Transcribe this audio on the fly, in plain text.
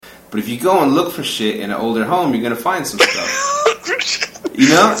But if you go and look for shit in an older home, you're going to find some stuff. You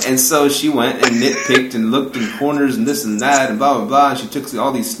know? And so she went and nitpicked and looked in corners and this and that and blah, blah, blah. And she took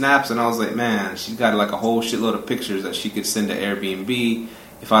all these snaps, and I was like, man, she's got like a whole shitload of pictures that she could send to Airbnb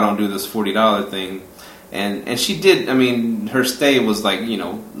if I don't do this $40 thing. And she did. I mean, her stay was like, you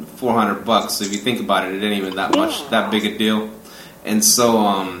know, $400. So if you think about it, it ain't even that big a deal. And so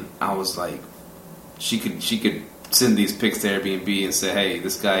I was like, she could send these pics to Airbnb and say, hey,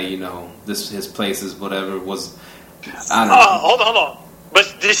 this guy, you know, his place is whatever was. I don't know. Hold on.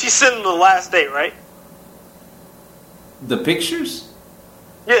 But did she send them the last day, right? The pictures?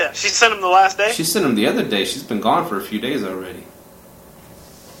 Yeah, she sent them the last day. She sent them the other day. She's been gone for a few days already.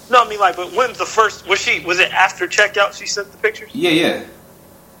 No, I mean, like, but when's the first? Was it after checkout? She sent the pictures. Yeah.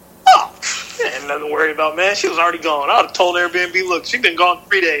 Oh, ain't nothing to worry about, man. She was already gone. I would have told Airbnb, look, she's been gone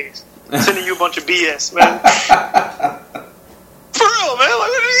 3 days, sending you a bunch of BS, man. For real, man. Like,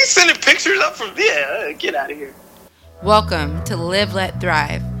 what are you sending pictures up from? Yeah, get out of here. Welcome to Live, Let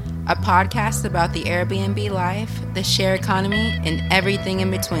Thrive, a podcast about the Airbnb life, the share economy, and everything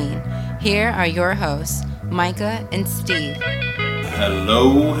in between. Here are your hosts, Micah and Steve.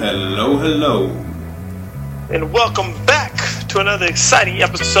 Hello. And welcome back to another exciting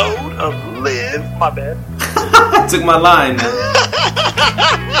episode of Live. My bad. I took my line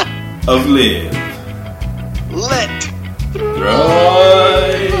of Live. Let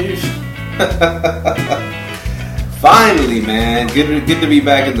Thrive. Finally, man. Good to be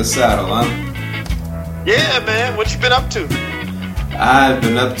back in the saddle, huh? Yeah, man. What you been up to? I've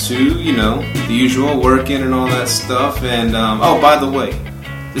been up to, you know, the usual, working and all that stuff. And, by the way,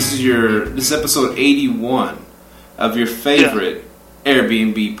 this is episode 81 of your favorite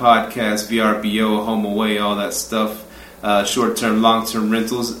Airbnb podcast, VRBO, Home Away, all that stuff, short-term, long-term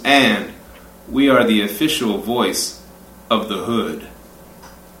rentals. And we are the official voice of the hood.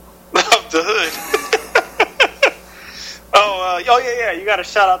 Of the hood. Yeah. You got to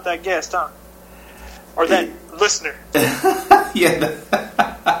shout out that guest, huh? Or that listener. Yeah.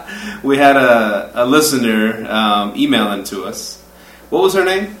 We had a listener emailing to us. What was her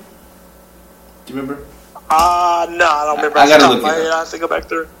name? Do you remember? No, I don't remember. I gotta look it up. I have to go back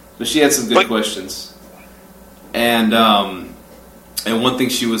through. But she had some good questions. And one thing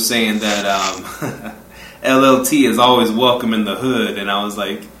she was saying that LLT is always welcome in the hood, and I was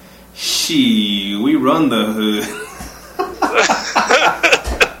like, we run the hood.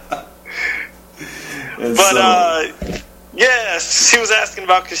 She was asking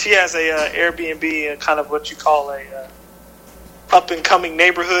about, because she has a Airbnb, kind of what you call a up and coming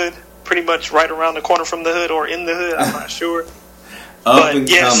neighborhood, pretty much right around the corner from the hood or in the hood. I'm not sure. I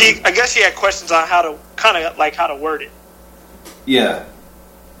guess she had questions on how to word it. Yeah,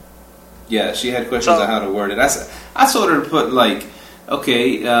 she had questions on how to word it. I told her to put like,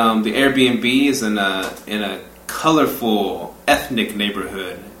 okay, the Airbnb is in a colorful ethnic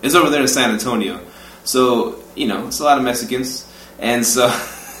neighborhood. It's over there in San Antonio, so you know it's a lot of Mexicans, and so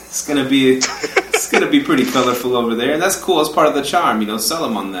it's gonna be pretty colorful over there, and that's cool. It's part of the charm, you know. Sell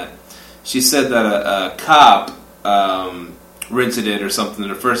them on that. She said that a cop rented it or something.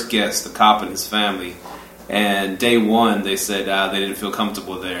 Their first guest, the cop and his family, and day one they said they didn't feel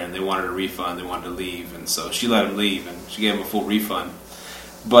comfortable there and they wanted a refund. They wanted to leave, and so she let him leave and she gave him a full refund.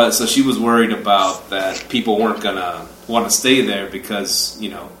 But so she was worried about that people weren't gonna want to stay there because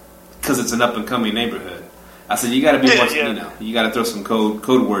it's an up and coming neighborhood. I said you got to be more, you know, you got to throw some code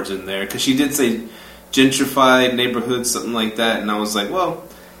words in there, because she did say gentrified neighborhood, something like that, and I was like, well,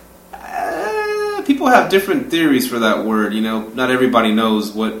 people have different theories for that word. You know, not everybody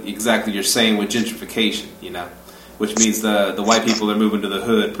knows what exactly you're saying with gentrification. You know, which means the white people are moving to the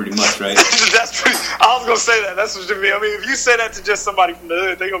hood, pretty much, right? I was gonna say that. That's what you mean. I mean, if you say that to just somebody from the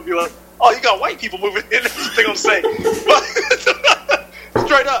hood, they're gonna be like, "Oh, you got white people moving in." That's what they're gonna say. But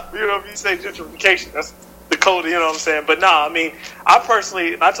straight up, you know, if you say gentrification, that's the code. You know what I'm saying? But nah, I mean, I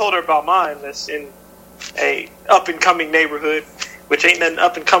told her about mine. That's in a up and coming neighborhood, which ain't nothing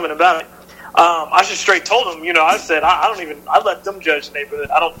up and coming about it. I just straight told them. You know, I said I let them judge the neighborhood.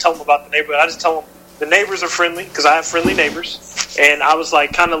 I don't tell them about the neighborhood. I just tell them the neighbors are friendly, because I have friendly neighbors, and I was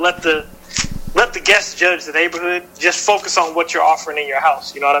like, kind of let the guests judge the neighborhood. Just focus on what you're offering in your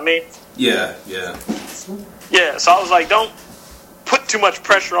house. You know what I mean? Yeah. Yeah. So I was like, don't put too much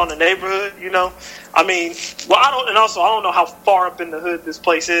pressure on the neighborhood. You know, I mean, I don't know how far up in the hood this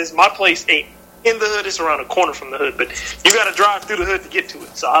place is. My place ain't in the hood; it's around the corner from the hood, but you got to drive through the hood to get to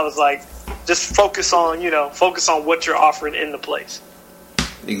it. So I was like, just focus on what you're offering in the place.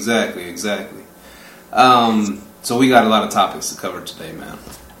 Exactly. So we got a lot of topics to cover today, man.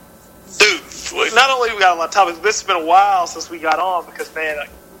 Dude, not only we got a lot of topics, but it's been a while since we got on, because, man,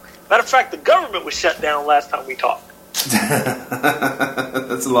 Matter of fact, the government was shut down last time we talked.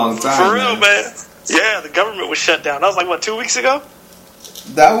 That's a long time. For real, man. Yeah, the government was shut down. That was like, what, 2 weeks ago?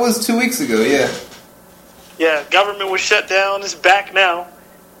 That was 2 weeks ago, yeah. Yeah, government was shut down. It's back now.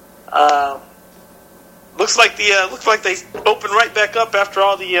 Looks like they opened right back up after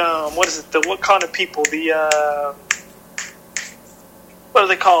all the what kind of people? The what are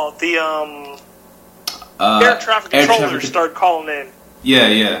they called? The air traffic controllers started calling in.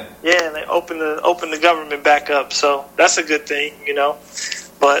 Yeah. Yeah, and they opened the government back up. So that's a good thing, you know.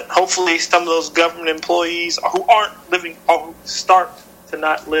 But hopefully, some of those government employees who aren't living or start to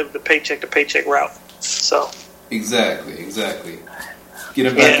not live the paycheck to paycheck route. So exactly. Get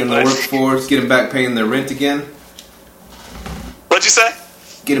them back in the workforce. Get them back paying their rent again. What'd you say?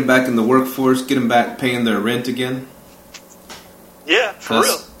 Get them back in the workforce. Get them back paying their rent again. Yeah, for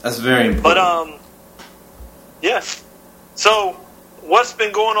real. That's very important. But yeah. So, what's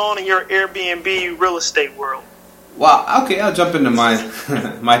been going on in your Airbnb real estate world? Wow. Okay, I'll jump into my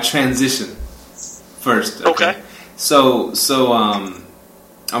my transition first. Okay. So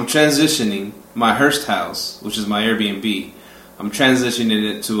I'm transitioning my Hearst house, which is my Airbnb. I'm transitioning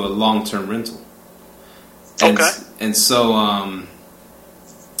it to a long-term rental. And so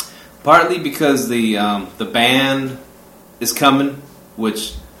partly because the ban is coming,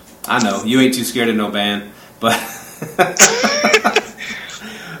 which I know you ain't too scared of no ban, but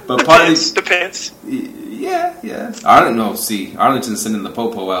partly depends. Yeah. Arlington's sending the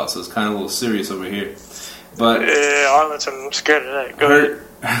popo out, so it's kind of a little serious over here. But yeah, Arlington, I'm scared of that. Go ahead.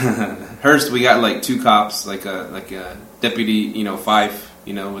 Hearst, we got like 2 cops, like a deputy, 5,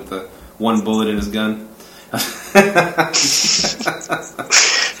 with the 1 bullet in his gun.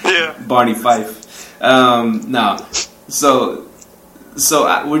 Yeah, Barney Fife. No, so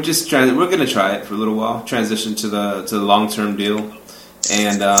we're gonna try it for a little while, transition to the long-term deal,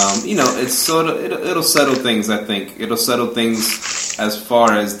 and it's it'll settle things. I think it'll settle things as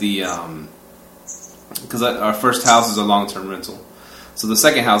far as the because our first house is a long-term rental. So the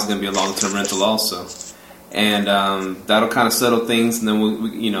second house is going to be a long-term rental also, and that'll kind of settle things. And then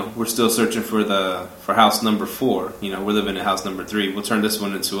we're still searching for house number 4. We're living in house number 3. We'll turn this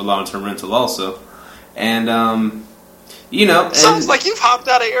one into a long-term rental also, and sounds like you've hopped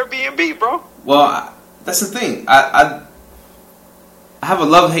out of Airbnb, bro. Well, that's the thing. I have a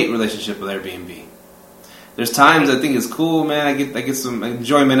love-hate relationship with Airbnb. There's times I think it's cool, man. I get some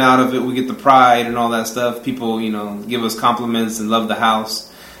enjoyment out of it. We get the pride and all that stuff. People, give us compliments and love the house.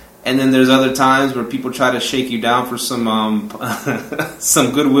 And then there's other times where people try to shake you down for some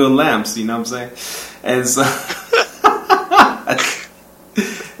some Goodwill lamps. You know what I'm saying? And so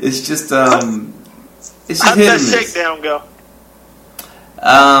it's just How'd that shakedown go?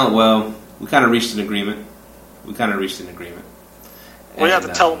 Well, we kind of reached an agreement. We have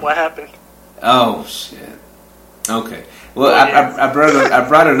to tell them what happened. Oh shit. Okay. Well, I brought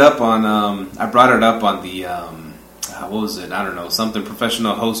it up on the what was it? I don't know, something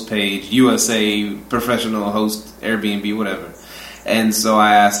professional host page, USA professional host Airbnb, whatever. And so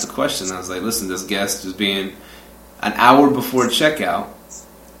I asked the question. I was like, "Listen, this guest is being an hour before checkout.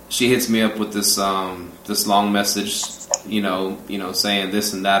 She hits me up with this long message, saying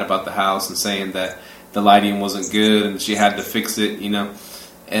this and that about the house and saying that the lighting wasn't good and she had to fix it,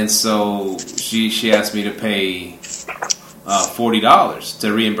 And so she asked me to pay $40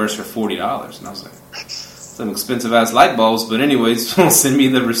 to reimburse her $40, and I was like, some expensive ass light bulbs. But anyways, send me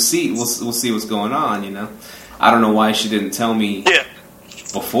the receipt. We'll see what's going on. I don't know why she didn't tell me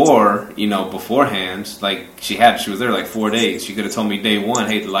beforehand. Like she was there like 4 days. She could have told me day 1,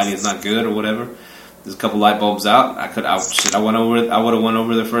 hey, the lighting is not good or whatever. There's a couple light bulbs out. I would have went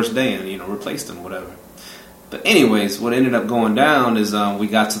over the first day and replaced them, whatever. But anyways, what ended up going down is we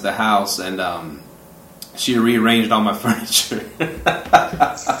got to the house and she rearranged all my furniture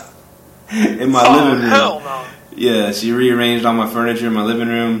in my living room. Hell no. Yeah, she rearranged all my furniture in my living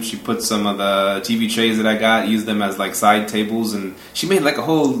room. She put some of the TV trays that I got, used them as like side tables, and she made like a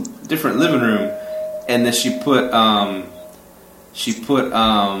whole different living room. And then she put some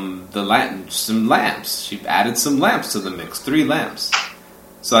lamps. She added some lamps to the mix, 3 lamps.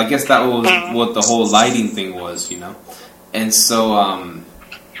 So I guess that was what the whole lighting thing was, And so,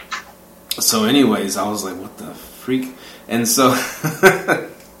 anyways, I was like, what the freak? And so,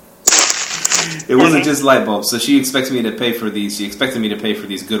 it wasn't just light bulbs. So she expected me to pay for these. She expected me to pay for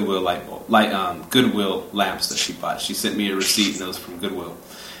these Goodwill Goodwill lamps that she bought. She sent me a receipt, and it was from Goodwill.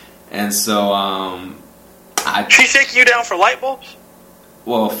 And so, She's shaking you down for light bulbs?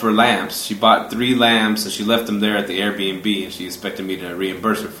 Well, for lamps. She bought 3 lamps and she left them there at the Airbnb and she expected me to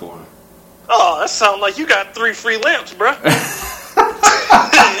reimburse her for them. Oh, that sounds like you got 3 free lamps, bro.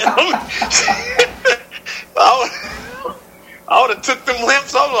 I'm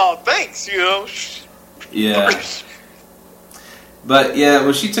Yeah. But yeah,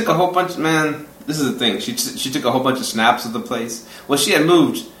 when she took a whole bunch, man, this is the thing. She took a whole bunch of snaps of the place. Well, she had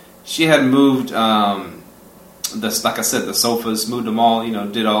moved. Like I said, the sofas, moved them all. You know,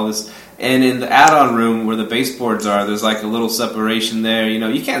 did all this. And in the add-on room where the baseboards are, there's like a little separation there. You know,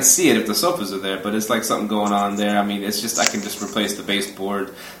 you can't see it if the sofas are there, but it's like something going on there. I mean, it's just I can just replace the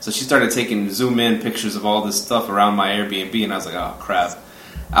baseboard. So she started taking zoom-in pictures of all this stuff around my Airbnb, and I was like, oh crap.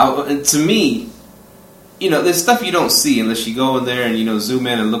 And to me, you know, there's stuff you don't see unless you go in there and, you know, zoom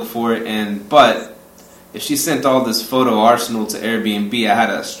in and look for it. But if she sent all this photo arsenal to Airbnb, I had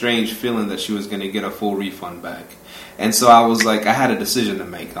a strange feeling that she was going to get a full refund back. And so I was like, I had a decision to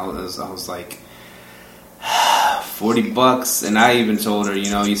make. I was like, $40, and I even told her,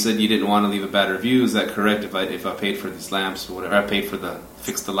 you know, you said you didn't want to leave a bad review. Is that correct? If I paid for these lamps or whatever, I paid for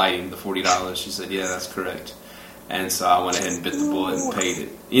fix the lighting, the $40. She said, yeah, that's correct. And so I went ahead and bit the bullet and paid it.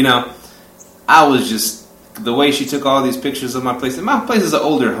 You know, I was just the way she took all these pictures of my place. And my place is an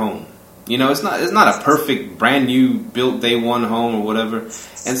older home. You know, it's not a perfect, brand new, built day one home or whatever.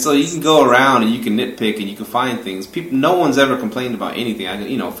 And so you can go around and you can nitpick and you can find things. No one's ever complained about anything.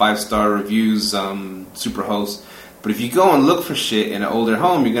 5-star reviews, Superhost. But if you go and look for shit in an older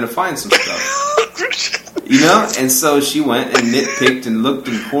home, you're going to find some stuff. You know? And so she went and nitpicked and looked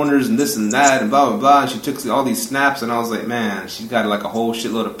in corners and this and that and blah, blah, blah. And she took all these snaps and I was like, man, she's got like a whole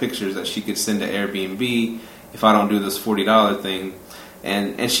shitload of pictures that she could send to Airbnb if I don't do this $40 thing.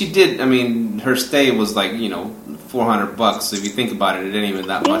 And she did. I mean, her stay was like, you know, $400. So if you think about it, it ain't even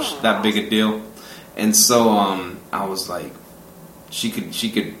that big a deal. And so I was like, she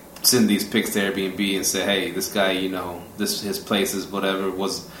could send these pics to Airbnb and say, hey, this guy, you know, his place is whatever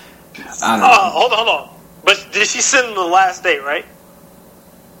was. I don't know. Hold on. But did she send them the last day, right?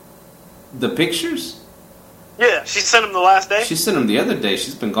 The pictures? Yeah, she sent them the last day. She sent them the other day.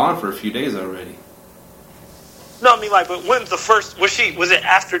 She's been gone for a few days already. No, I mean, like, but when's the first? Was it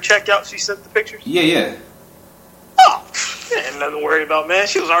after checkout? She sent the pictures. Yeah. Oh, ain't nothing to worry about, man.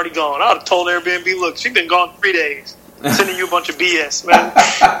 She was already gone. I would have told Airbnb, look, she's been gone 3 days, sending you a bunch of BS, man.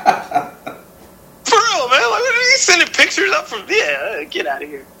 For real, man. Like, what are you sending pictures up from? Yeah, get out of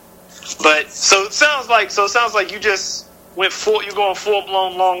here. But so it sounds like you just went full. You're going full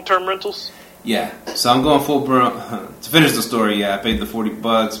blown long term rentals. Yeah, so I'm going full blown. To finish the story, yeah, I paid the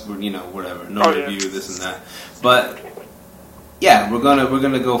 $40 for, you know, whatever, review, this and that. But yeah, we're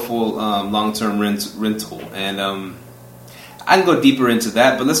gonna go full long term rental, and I can go deeper into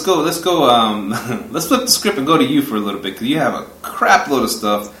that. But let's go. Let's flip the script and go to you for a little bit because you have a crap load of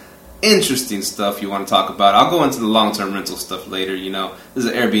stuff, interesting stuff you want to talk about. I'll go into the long term rental stuff later. You know, this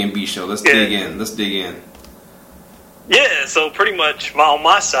is an Airbnb show. Let's dig in. Yeah, so pretty much on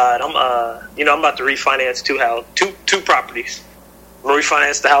my side, I'm about to refinance two properties. I'm gonna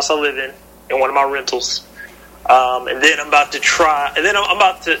refinance the house I live in and one of my rentals, and then I'm about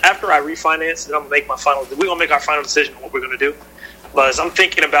to after I refinance, then I'm gonna make we're gonna make our final decision on what we're gonna do. But as I'm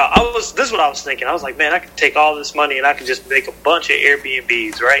thinking about, this is what I was thinking. I was like, man, I could take all this money and I could just make a bunch of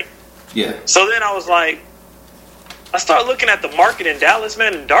Airbnbs, right? Yeah. So then I was like, I started looking at the market in Dallas,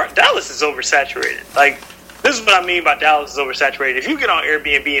 man, and Dallas is oversaturated. Like, this is what I mean by Dallas is oversaturated. If you get on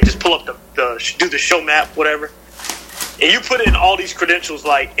Airbnb and just pull up do the show map, whatever, and you put in all these credentials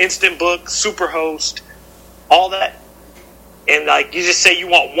like Instant Book, Superhost, all that, and like you just say you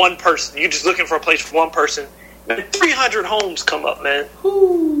want one person, you're just looking for a place for one person, man, 300 homes come up, man.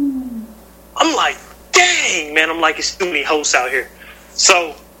 Ooh. I'm like, dang, man. I'm like, it's too many hosts out here.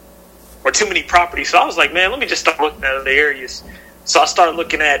 Or too many properties. So I was like, man, let me just start looking at other areas. So I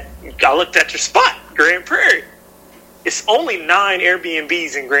looked at your spot, Grand Prairie. It's only 9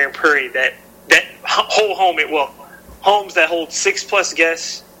 Airbnbs in Grand Prairie that whole home, homes that hold 6+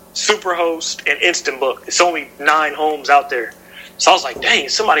 guests, Superhost, and Instant Book. It's only 9 homes out there. So I was like, dang,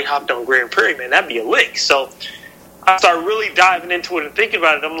 somebody hopped on Grand Prairie, man, that'd be a lick. So I started really diving into it and thinking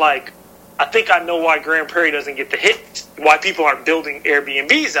about it. I'm like, I think I know why Grand Prairie doesn't get the hit, why people aren't building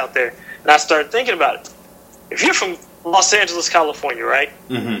Airbnbs out there. And I started thinking about it. If you're from Los Angeles, California, right?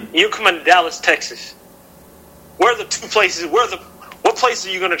 Mm-hmm. You're coming to Dallas, Texas. Where are the two places? What places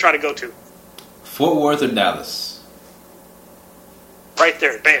are you going to try to go to? Fort Worth or Dallas? Right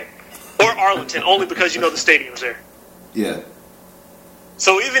there, bam. Or Arlington, only because you know the stadium's there. Yeah.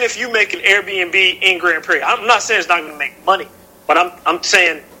 So even if you make an Airbnb in Grand Prairie, I'm not saying it's not going to make money, but I'm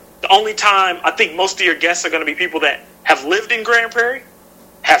saying the only time I think most of your guests are going to be people that have lived in Grand Prairie,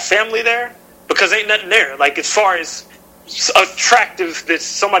 have family there, because ain't nothing there. Like, as far as attractive that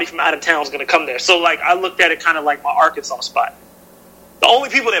somebody from out of town is going to come there. So, like, I looked at it kind of like my Arkansas spot. The only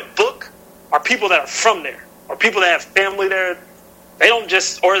people that book are people that are from there, or people that have family there They don't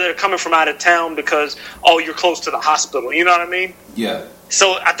just, or they're coming from out of town because, oh, you're close to the hospital. You know what I mean? Yeah.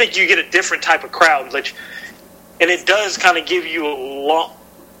 So I think you get a different type of crowd, and it does kind of give you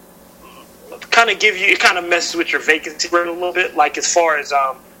it kind of messes with your vacancy rate a little bit. Like as far as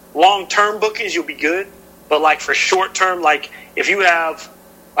long-term bookings, you'll be good. But like for short-term, like if you have,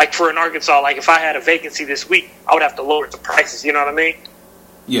 like for in Arkansas, like if I had a vacancy this week, I would have to lower the prices. You know what I mean?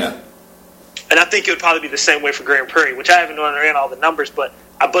 Yeah. And I think it would probably be the same way for Grand Prairie, which I haven't ran all the numbers, but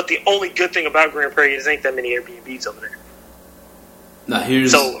the only good thing about Grand Prairie is there ain't that many Airbnbs over there. Now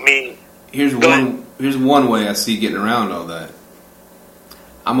here's one way I see getting around all that.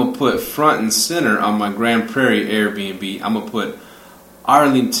 I'm gonna put front and center on my Grand Prairie Airbnb. I'm gonna put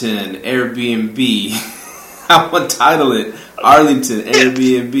Arlington Airbnb. I'm gonna title it Arlington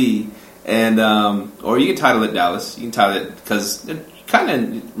Airbnb, and or you can title it Dallas. You can title it because kind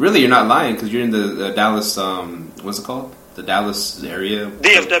of really you're not lying because you're in the Dallas. What's it called? The Dallas area.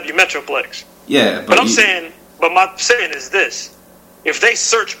 DFW Metroplex. Yeah, but my saying is this: if they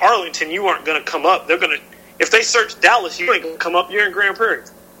search Arlington, you aren't going to come up. If they search Dallas, you ain't going to come up. You're in Grand Prairie.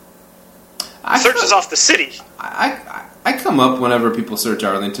 Searches off the city. I come up whenever people search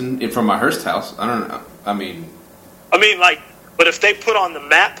Arlington from my Hearst house. I don't know. I mean, but if they put on the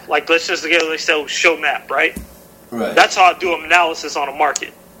map, like let's just say show map, right? Right. That's how I do an analysis on a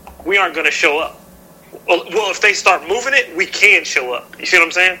market. We aren't going to show up. Well, if they start moving it, we can show up. You see what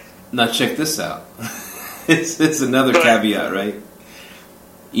I'm saying? Now check this out. it's another caveat, right?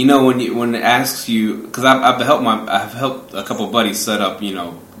 You know when it asks you, because I've helped a couple of buddies set up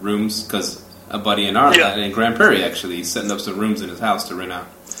rooms, because a buddy in Arlington in Grand Prairie actually he's setting up some rooms in his house to rent out,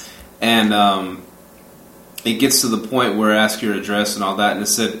 and it gets to the point where it asks your address and all that, and it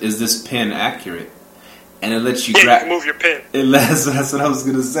said, "Is this pin accurate?" And it lets you move your pin. That's what I was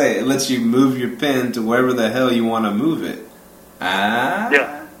gonna say. It lets you move your pin to wherever the hell you want to move it.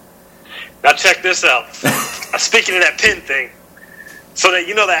 Yeah. Now check this out. Speaking of that pin thing, so that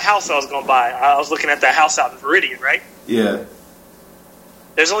that house I was gonna buy, I was looking at that house out in Viridian, right? Yeah.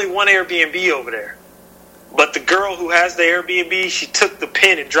 There's only one Airbnb over there, but the girl who has the Airbnb, she took the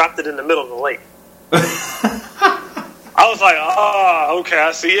pin and dropped it in the middle of the lake. I was like, oh, okay,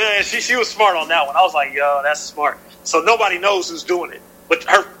 I see. Yeah, she was smart on that one. I was like, yo, that's smart. So nobody knows who's doing it. But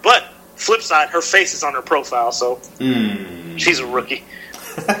flip side, her face is on her profile, so she's a rookie.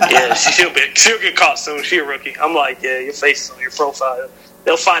 Yeah, she'll get caught soon. She's a rookie. I'm like, yeah, your face is on your profile.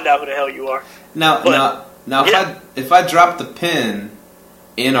 They'll find out who the hell you are. Now, if I drop the pin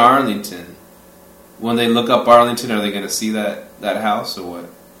in Arlington, when they look up Arlington, are they going to see that house or what?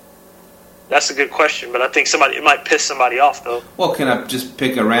 That's a good question, but I think it might piss somebody off, though. Well, can I just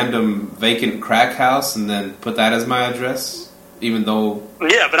pick a random vacant crack house and then put that as my address, even though...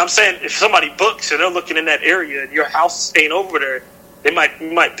 Yeah, but I'm saying if somebody books and they're looking in that area and your house ain't over there, you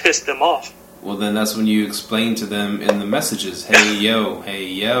might piss them off. Well, then that's when you explain to them in the messages, hey, yo.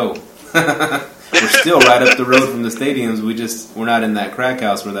 We're still right up the road from the stadiums. We're not in that crack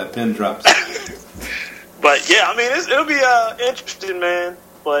house where that pin drops. But, yeah, it'll be interesting, man,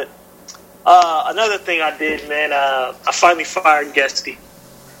 but... another thing I did, man, I finally fired Guesty.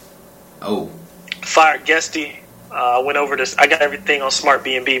 Oh. Fired Guesty. Went over this. I got everything on Smart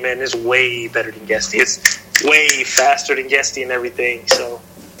B&B, man. It's way better than Guesty. It's way faster than Guesty and everything. So,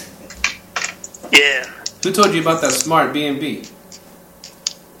 yeah. Who told you about that Smart B&B?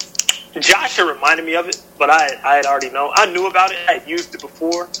 Josh had reminded me of it, but I had already known. I knew about it. I had used it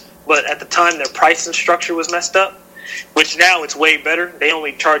before, but at the time their pricing structure was messed up. Which now it's way better. They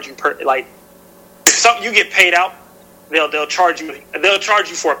only charge you per if something you get paid out, they'll charge you. They'll charge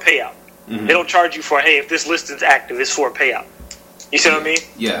you for a payout. Mm-hmm. They don't charge you for if this listing's active, it's for a payout. You see what I mean?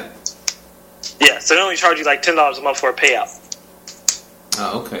 Yeah. Yeah. So they only charge you like $10 a month for a payout.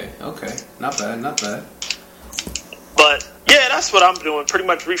 Oh, okay. Not bad. But yeah, that's what I'm doing. Pretty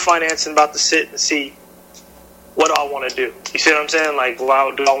much refinancing. About to sit and see. What do I want to do? You see what I'm saying? Like, do I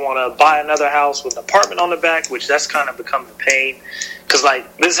want to buy another house with an apartment on the back, which that's kind of becoming a pain. Because,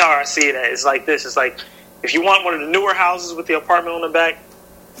 this is how I see it. It's like this. It's like, if you want one of the newer houses with the apartment on the back,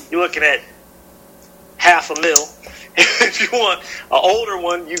 you're looking at $500,000. If you want an older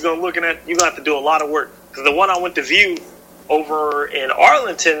one, you're going to have to do a lot of work. Because the one I went to view over in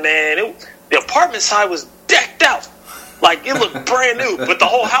Arlington, man, the apartment side was decked out. Like, it looked brand new. But the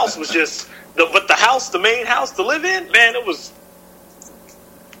whole house was just... But the main house to live in, man, it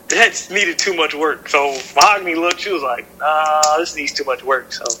had needed too much work. So Mahogany looked, she was like, this needs too much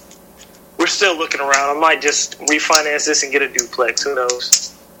work. So we're still looking around. I might just refinance this and get a duplex. Who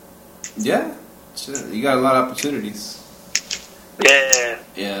knows? Yeah. You got a lot of opportunities. Yeah.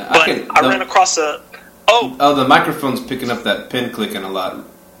 Yeah. But I ran across Oh, the microphone's picking up that pin clicking a lot.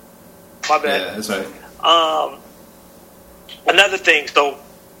 My bad. Yeah, that's right. Another thing, so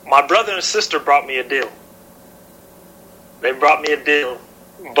my brother and sister brought me a deal. They brought me a deal,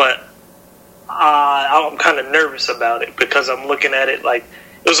 but I'm kind of nervous about it because I'm looking at it like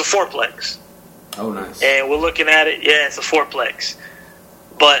it was a fourplex. Oh, nice. And we're looking at it, yeah, it's a fourplex.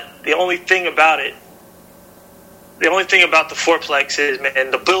 But the only thing about the fourplex is,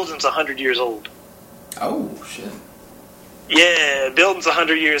 man, the building's 100 years old. Oh, shit. Yeah, the building's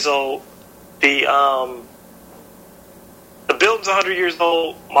 100 years old. The building's 100 years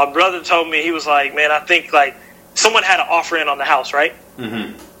old. My brother told me, he was like, man, I think like someone had an offer in on the house, right?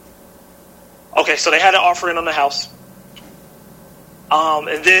 Mm-hmm. Okay, so they had an offer in on the house.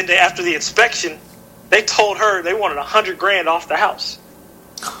 And then after the inspection, they told her they wanted $100,000 off the house.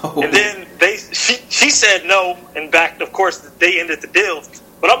 Oh. And then she said no, and back, of course, they ended the deal.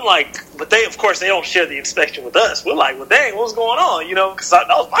 But I'm like, they don't share the inspection with us. We're like, well, dang, what's going on? You know, because that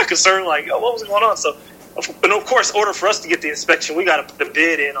was my concern, like, yo, what was going on? So, and of course, in order for us to get the inspection, we got to put a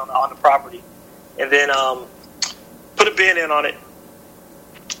bid in on the property, and then put a bid in on it,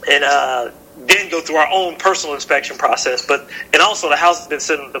 and then go through our own personal inspection process. And also the house has been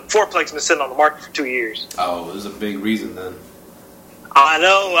sitting, the fourplex has been sitting on the market for 2 years. Oh, there's a big reason then. I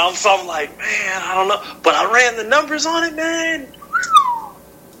know. I'm like, man, I don't know. But I ran the numbers on it, man.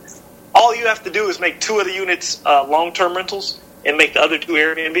 All you have to do is make 2 of the units long-term rentals and make the other 2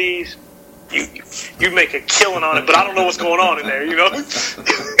 Airbnbs. You make a killing on it, but I don't know what's going on in there, you know?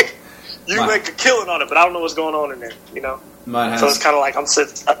 Make a killing on it, but I don't know what's going on in there, you know? So it's kind of like I'm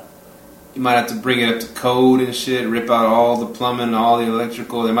sitting up. You might have to bring it up to code and shit, rip out all the plumbing, all the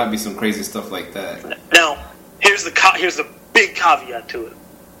electrical. There might be some crazy stuff like that. Now, here's the big caveat to it.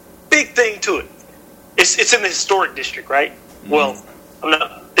 Big thing to it. It's in the historic district, right? Mm. Well,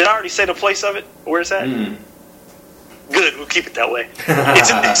 did I already say the place of it? Where it's at? Mm. Good, we'll keep it that way. It's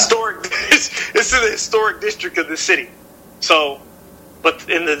in the historic district of the city. So, but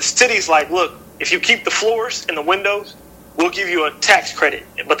in the city's like, look, if you keep the floors and the windows, we'll give you a tax credit.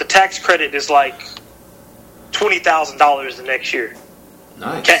 But the tax credit is like $20,000 the next year.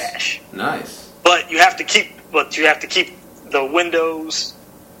 Nice. Cash. Nice. But you have to keep the windows.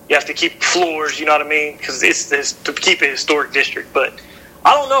 You have to keep floors, you know what I mean? Because it's to keep a historic district. But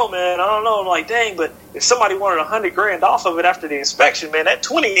I don't know, man. I don't know. I'm like, dang, but if somebody wanted $100,000 off of it after the inspection, man, that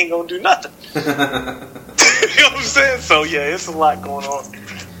 20 ain't gonna do nothing. You know what I'm saying? So yeah, it's a lot going on.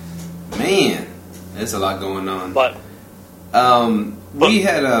 Man, it's a lot going on. But we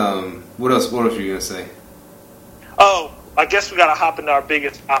had what else were you gonna say? Oh, I guess we gotta hop into our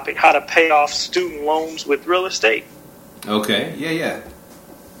biggest topic: how to pay off student loans with real estate. Okay, yeah.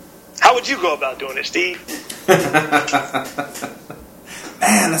 How would you go about doing it, Steve?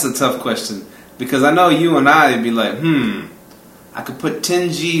 Man, that's a tough question. Because I know you and I would be like, I could put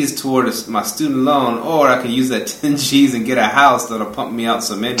 10 G's towards my student loan, or I could use that 10 G's and get a house that'll pump me out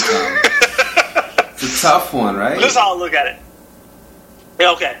some income. It's a tough one, right? This is how I look at it.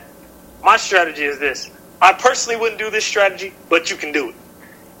 Yeah, okay. My strategy is this. I personally wouldn't do this strategy, but you can do it.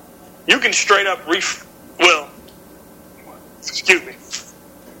 You can straight up excuse me.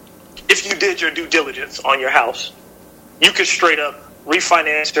 If you did your due diligence on your house, you could straight up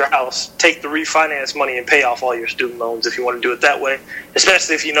refinance your house, take the refinance money and pay off all your student loans if you want to do it that way,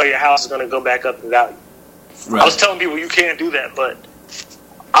 especially if you know your house is going to go back up in value. Right. I was telling people you can't do that, but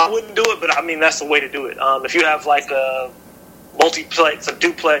I wouldn't do it, but I mean, that's the way to do it. If you have like a multiplex, a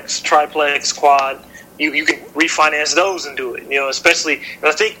duplex, triplex, quad, you can refinance those and do it. You know, especially, and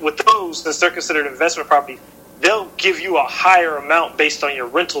I think with those, since they're considered investment property, they'll give you a higher amount based on your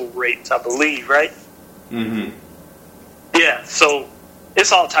rental rates, I believe, right? Mm-hmm. Yeah, so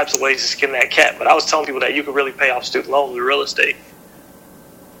it's all types of ways to skin that cat. But I was telling people that you could really pay off student loans with real estate.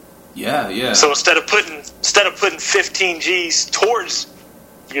 Yeah. So instead of putting 15 G's towards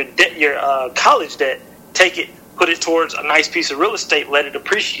your debt, your college debt, put it towards a nice piece of real estate, let it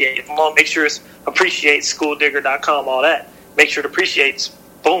appreciate. Make sure it appreciates, schooldigger.com, all that. Make sure it appreciates.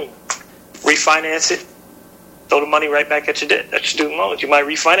 Boom. Refinance it. Throw the money right back at your debt, at your student loans. You might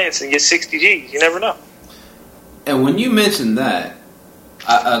refinance and get 60 G's. You never know. And when you mentioned that,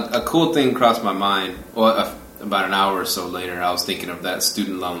 a cool thing crossed my mind. Well, about an hour or so later, I was thinking of that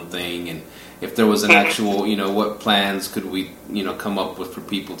student loan thing, and if there was an actual, what plans could we, come up with for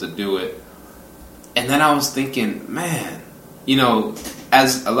people to do it. And then I was thinking, man,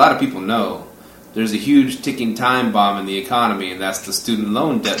 as a lot of people know, there's a huge ticking time bomb in the economy, and that's the student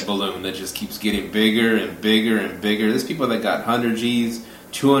loan debt balloon that just keeps getting bigger and bigger and bigger. There's people that got 100 G's,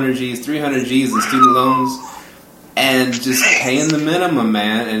 200 G's, 300 G's in student loans. and just paying the minimum,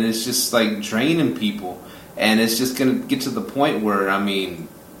 man, and it's just like draining people, and it's just gonna get to the point where I mean,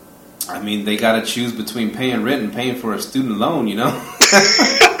 they gotta choose between paying rent and paying for a student loan, you know?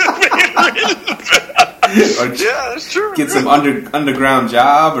 Or that's true. Get some underground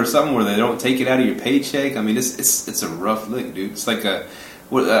job or something where they don't take it out of your paycheck. I mean, it's a rough lick, dude. It's like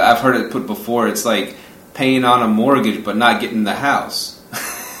I've heard it put before. It's like paying on a mortgage but not getting the house.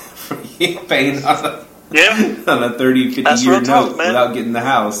 Paying on a 30, 50 year note without getting the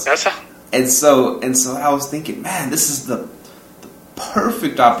house. And so I was thinking, man, this is the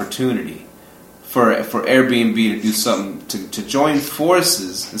perfect opportunity for Airbnb to do something, to join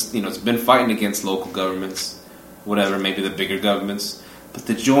forces. It's been fighting against local governments, whatever, maybe the bigger governments, but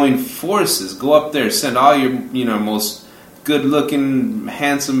to join forces, go up there, send all your most good-looking,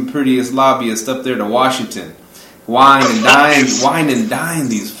 handsome, prettiest lobbyists up there to Washington, wine and dine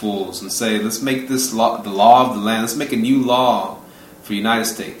these fools, and say, let's make this law the law of the land. Let's make a new law for the United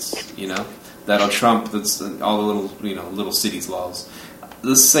States. That'll trump all the little cities laws.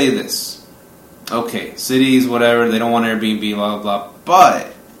 Let's say this. Okay, cities, whatever, they don't want Airbnb, blah, blah, blah.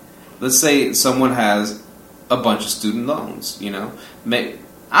 But let's say someone has a bunch of student loans, I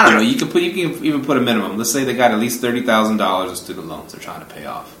don't know, you can even put a minimum. Let's say they got at least $30,000 of student loans they're trying to pay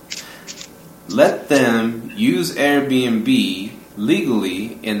off. Let them use Airbnb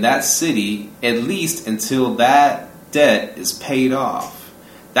legally in that city at least until that debt is paid off.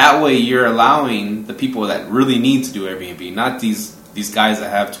 That way you're allowing the people that really need to do Airbnb, not these guys that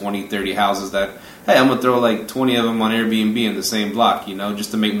have 20, 30 houses that, hey, I'm going to throw like 20 of them on Airbnb in the same block,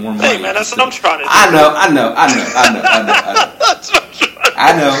 just to make more money. Hey, man, that's what I'm trying to do. I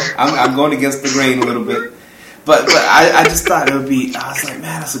know. I'm going against the grain a little bit. But I just thought it would be, I was like,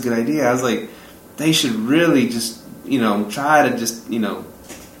 man, that's a good idea. I was like, they should really just, try to just,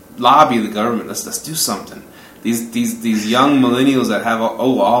 lobby the government. Let's do something. These young millennials that have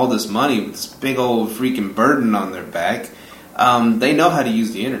all this money with this big old freaking burden on their back, they know how to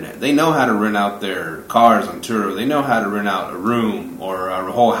use the internet. They know how to rent out their cars on Turo. They know how to rent out a room or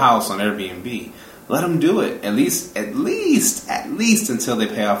a whole house on Airbnb. Let them do it at least until they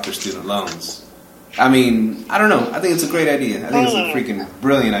pay off their student loans. I mean, I don't know. I think it's a great idea. I think it's a freaking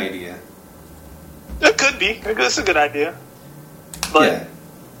brilliant idea. It could be. It's a good idea. But yeah.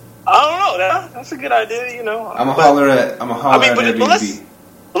 I don't know. That's a good idea. I'm a holler at Airbnb.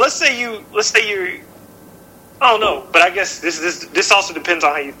 But let's say you. I don't know, but I guess this also depends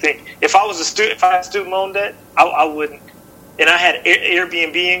on how you think. If I was if I had student loan debt, I wouldn't, and I had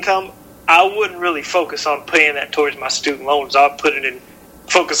Airbnb income, I wouldn't really focus on paying that towards my student loans. I'd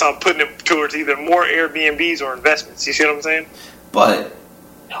focus on putting it towards either more Airbnbs or investments. You see what I'm saying? But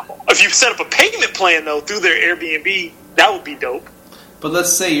if you set up a payment plan though through their Airbnb, that would be dope. But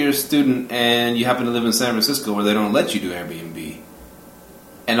let's say you're a student and you happen to live in San Francisco where they don't let you do Airbnb.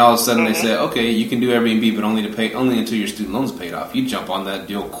 And all of a sudden they say, okay, you can do Airbnb, but only until your student loan's paid off. You jump on that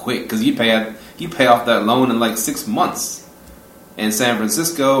deal quick because you pay off that loan in like 6 months in San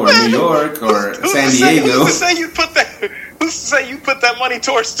Francisco or New York or San Diego. Who's to say you put that money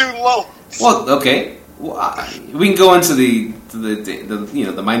towards student loans? Well, okay, we can go into the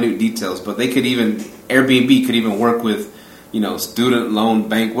minute details, but Airbnb could even work with student loan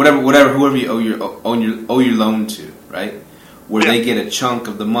bank, whoever you owe your loan to, right? Where they get a chunk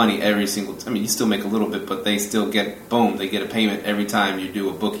of the money every single time. I mean, you still make a little bit, but they still get they get a payment every time you do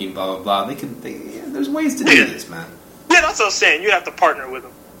a booking, blah, blah, blah. There's ways to do this, man. Yeah, that's what I'm saying. You have to partner with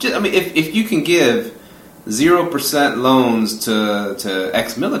them. If you can give 0% loans to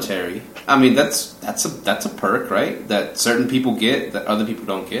ex-military, I mean, that's a perk, right? That certain people get, that other people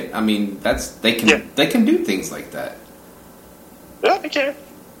don't get. I mean, they can do things like that. Yeah, they can.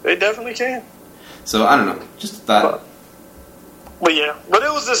 They definitely can. So, I don't know. Just thought... But it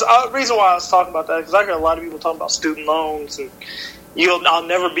was this reason why I was talking about that, because I heard a lot of people talking about student loans and I'll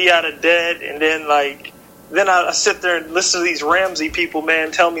never be out of debt, and then I sit there and listen to these Ramsey people,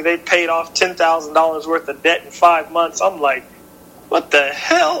 man, tell me they paid off $10,000 worth of debt in 5 months. I'm like, what the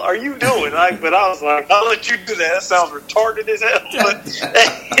hell are you doing? But I was like, I'll let you do that. That sounds retarded as hell. But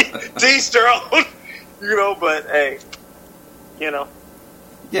hey, to each their own, But hey, it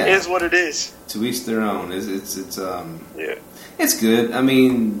is what it is. To each their own. It's good. I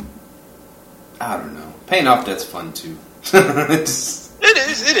mean, I don't know. Paying off debt's fun too.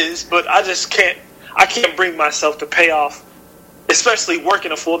 It is. But I just can't. I can't bring myself to pay off, especially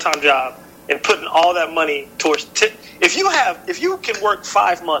working a full-time job and putting all that money towards. If you can work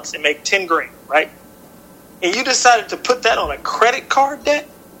 5 months and make $10,000, right? And you decided to put that on a credit card debt,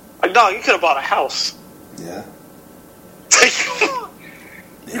 like, dog, you could have bought a house. Yeah.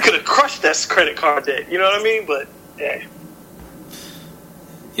 You could have crushed that credit card debt. You know what I mean? But Yeah.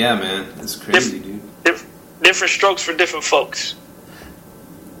 Yeah, man, it's crazy, dude. Different strokes for different folks.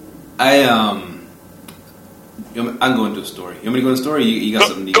 I can go into a story. You want me to go into a story? You got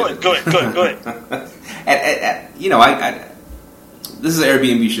something to Go ahead. This is an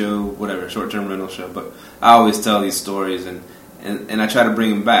Airbnb show, whatever, short-term rental show, but I always tell these stories, and I try to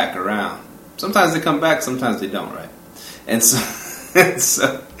bring them back around. Sometimes they come back, sometimes they don't, right? And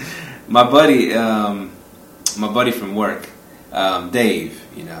so, my buddy from work, Dave,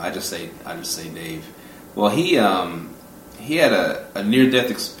 I just say Dave. Well, he had a near-death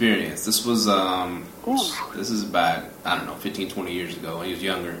experience. This was this is about, I don't know, 15, 20 years ago when he was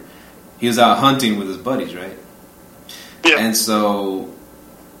younger. He was out hunting with his buddies, right? Yeah. And so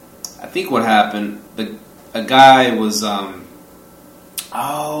I think what happened, a guy was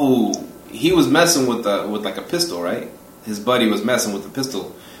he was messing with like a pistol, right? His buddy was messing with the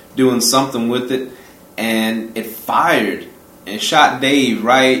pistol, doing something with it, and it fired and shot Dave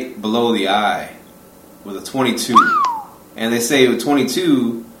right below the eye with a .22. And they say with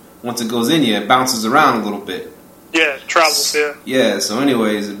 .22, once it goes in you, it bounces around a little bit. Yeah, it travels, yeah. Yeah, so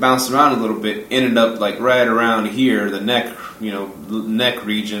anyways, it bounced around a little bit, ended up like right around here, the neck, neck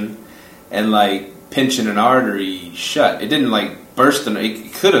region, and like pinching an artery shut. It didn't like burst,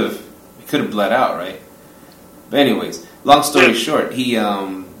 it could have bled out, right? But anyways, long story short, he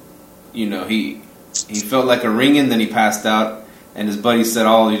felt like a ringing, then he passed out. And his buddy said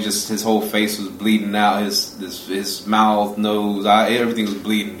his whole face was bleeding out, his mouth, nose, eye, everything was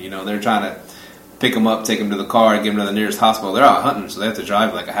bleeding. They're trying to pick him up, take him to the car, get him to the nearest hospital. They're out hunting, so they have to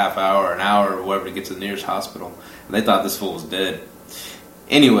drive like a half hour or an hour or whatever to get to the nearest hospital. And they thought this fool was dead.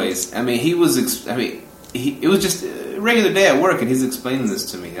 Anyways, I mean, it was just a regular day at work, and he's explaining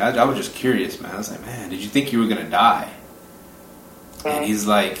this to me. I was just curious, man. I was like, man, did you think you were gonna die? And he goes,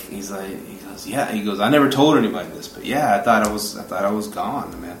 yeah. He goes, I never told anybody this, but yeah, I thought I was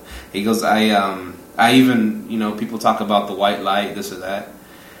gone, man. He goes, I even, people talk about the white light, this or that,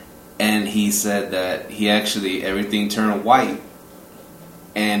 and he said that he actually everything turned white,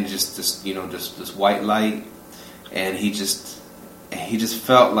 and just this white light, and he just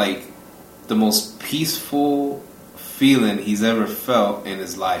felt like the most peaceful feeling he's ever felt in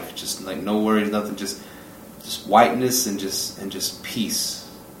his life. Just like no worries, nothing, just whiteness and just peace,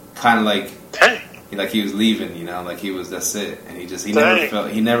 kind of like he was leaving, like he was. That's it. And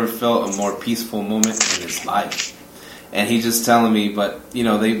he never felt a more peaceful moment in his life. And he just telling me, but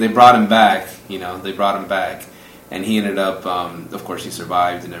they brought him back. And he ended up. Of course, he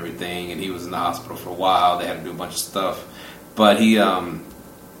survived and everything. And he was in the hospital for a while. They had to do a bunch of stuff, but he.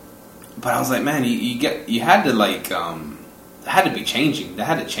 But I was like, man, you had to like it had to be changing. That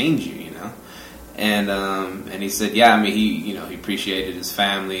had to change you, And he said, I mean, he appreciated his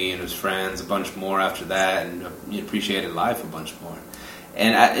family and his friends a bunch more after that, and he appreciated life a bunch more.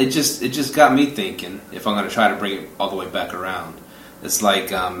 And it just got me thinking, if I'm going to try to bring it all the way back around, it's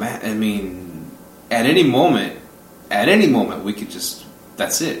like, man, I mean, at any moment, we could just,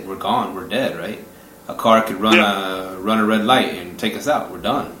 that's it, we're gone, we're dead, right? A car could run a red light and take us out. We're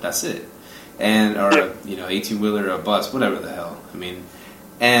done. That's it. And or 18-wheeler or a bus, whatever the hell. I mean,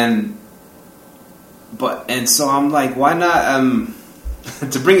 and so I'm like, why not?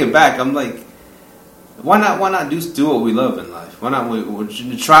 To bring it back, I'm like, why not do what we love in life? Why not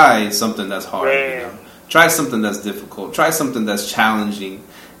we try something that's hard? Try something that's difficult. Try something that's challenging.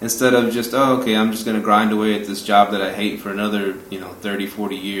 Instead of just, I'm just going to grind away at this job that I hate for another, 30,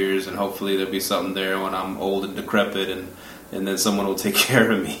 40 years, and hopefully there'll be something there when I'm old and decrepit, and then someone will take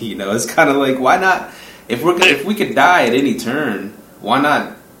care of me. It's kind of like, why not? If we could die at any turn, why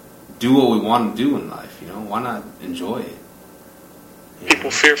not do what we want to do in life? Why not enjoy it? People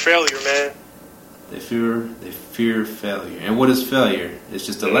fear failure, man. They fear failure. And what is failure? It's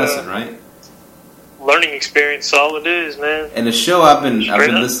just a lesson, right? Learning experience, all it is, man. And the show I've been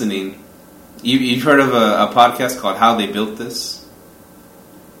listening. You've heard of a podcast called How They Built This?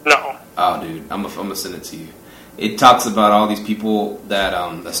 No. Oh, dude, I'm gonna send it to you. It talks about all these people that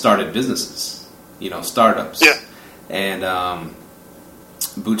started businesses, startups, and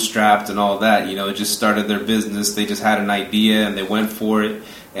bootstrapped and all that. Just started their business. They just had an idea and they went for it.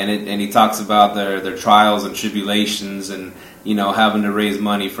 And he talks about their trials and tribulations, and having to raise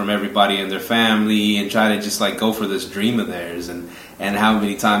money from everybody in their family and try to just like go for this dream of theirs, and how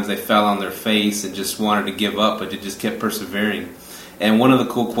many times they fell on their face and just wanted to give up, but they just kept persevering. And one of the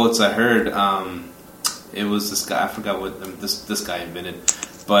cool quotes I heard, it was this guy. I forgot what this guy invented,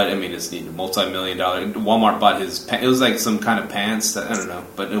 but I mean, it's multi-million-dollar. Walmart bought his. It was like some kind of pants that I don't know,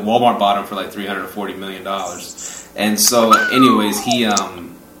 but Walmart bought them for like $340 million. And so, anyways,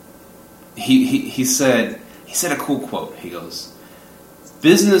 he said he said a cool quote. He goes,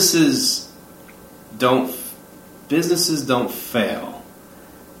 businesses don't fail.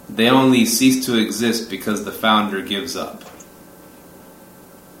 They only cease to exist because the founder gives up.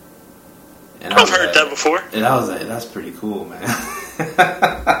 And I've heard that before. And I was like, that's pretty cool, man.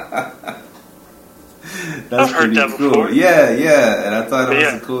 I've heard that before. Yeah. And I thought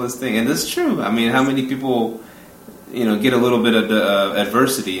it was the coolest thing. And that's true. I mean, how many people, get a little bit of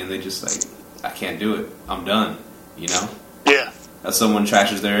adversity and they just like, I can't do it. I'm done, Yeah. As someone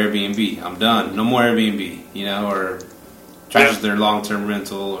trashes their Airbnb, I'm done. No more Airbnb, or trashes their long-term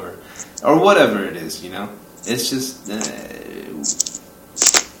rental or whatever it is, It's just,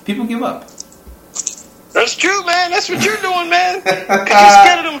 people give up. That's true, man. That's what you're doing, man. Because you're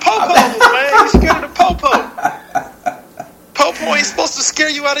scared of them popos, man. You're scared of the popo. Popo ain't supposed to scare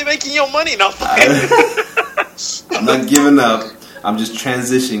you out of making your money, no. I'm not giving up. I'm just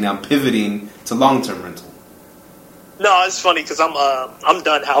transitioning. I'm pivoting to long-term rental. No, it's funny because I'm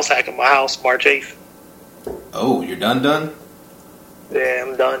done house hacking my house March 8th. Oh, you're done? Yeah,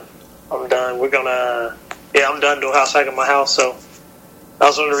 I'm done. I'm done doing house hacking my house, so that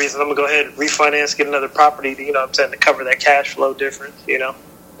was one of the reasons I'm going to go ahead and refinance, get another property, to cover that cash flow difference, Yeah.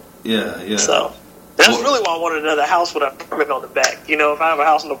 So that's really why I wanted another house with an apartment on the back. If I have a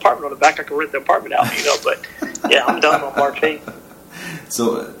house and an apartment on the back, I can rent the apartment out, but yeah, I'm done on March 8th.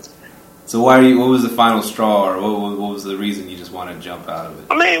 So why what was the final straw, or what was the reason you just want to jump out of it?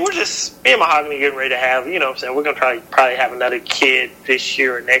 I mean, we're just, me and Mahogany getting ready to have, we're going to probably have another kid this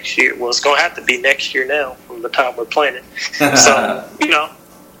year or next year. Well, it's going to have to be next year now from the time we're planning. So,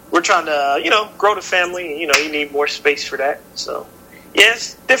 we're trying to, grow the family, and, you need more space for that. So,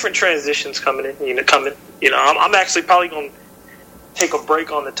 it's different transitions coming in, I'm actually probably going to take a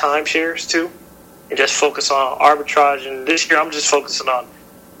break on the timeshares too and just focus on arbitrage. And this year I'm just focusing on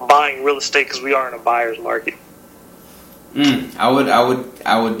buying real estate because we are in a buyer's market.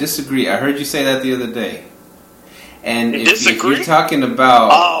 I would disagree. I heard you say that the other day. And if you're talking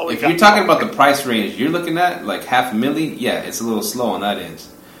about the price range you're looking at, like $500,000, yeah, it's a little slow on that end.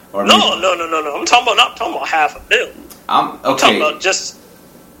 Or no. I'm talking about $500,000.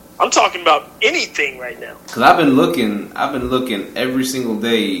 I'm talking about anything right now. Because I've been looking every single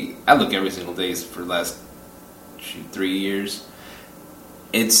day. I look every single day for the last 3 years.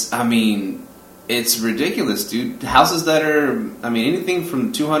 It's ridiculous, dude. Houses that are, anything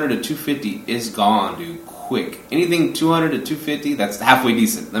from 200 to 250 is gone, dude. Quick. Anything 200 to 250, that's halfway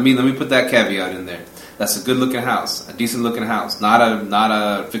decent. Let me put that caveat in there. That's a good looking house, a decent looking house, not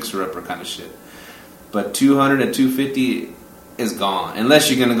a fixer upper kind of shit. But 200 to 250 is gone, unless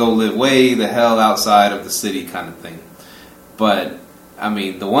you're gonna go live way the hell outside of the city, kind of thing. But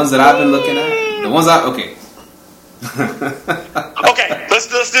the ones that I've been looking at, okay. Okay, let's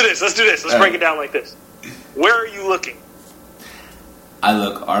do this. Let's break it down like this. Where are you looking? I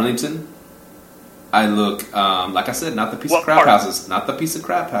look Arlington. I look, like I said, not the piece of crap houses. Not the piece of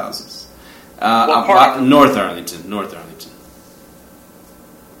crap houses. North Arlington.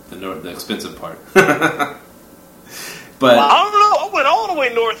 The expensive part. But I don't know. I went all the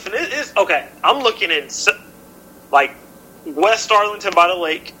way north, and it's okay. I'm looking in like West Arlington by the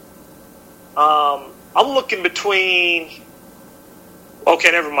lake. I'm looking between.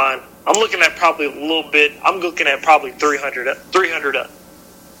 Okay, never mind. I'm looking at probably a little bit. I'm looking at probably 300 up.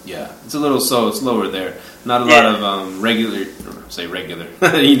 Yeah, it's a little slower there. Not a lot of regular,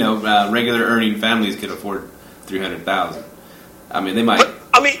 regular earning families can afford $300,000. They might. But,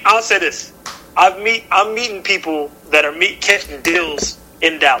 I'll say this: I'm meeting people that are catching deals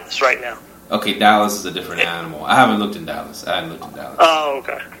in Dallas right now. Okay, Dallas is a different animal. I haven't looked in Dallas. Oh,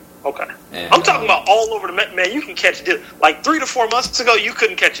 okay. And, I'm talking about all over the man. You can catch a deal. Like 3 to 4 months ago, you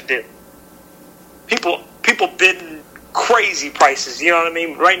couldn't catch a deal. People bidding crazy prices. You know what I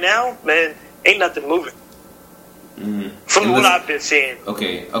mean? Right now, man, ain't nothing moving. From what I've been seeing.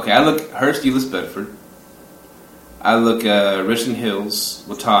 Okay. I look Hurst, Euless, Bedford. I look Richland Hills,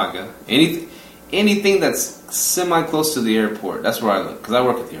 Watauga. Anything that's semi close to the airport. That's where I look because I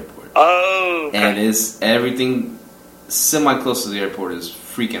work at the airport. Oh. Okay. And it's everything semi close to the airport is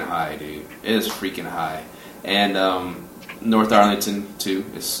freaking high, dude. It is freaking high. And North Arlington too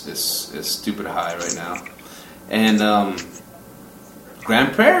is stupid high right now. And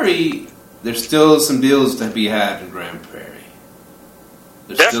Grand Prairie, there's still some deals to be had in Grand Prairie.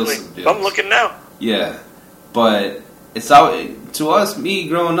 Definitely. Still some deals. I'm looking now. Yeah, but it's to us, me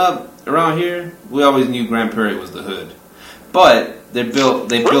growing up around here, we always knew Grand Prairie was the hood. But they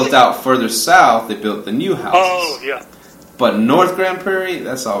built out further south. They built the new houses. Oh yeah. But North Grand Prairie,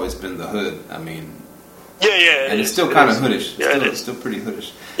 that's always been the hood. Yeah. And it's still kind of hoodish. It's still pretty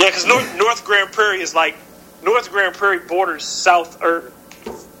hoodish. Yeah, because North Grand Prairie is like North Grand Prairie borders South Irving.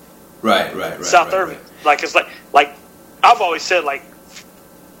 Right. South Irving. Like it's like I've always said, like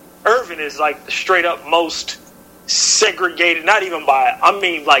Irving is like the straight up most segregated. Not even by, I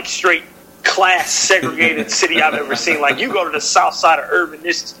mean like straight class segregated city I've ever seen. Like you go to the south side of Irving,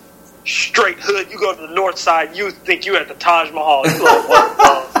 this is straight hood. You go to the north side, you think you're at the Taj Mahal. You're like, what?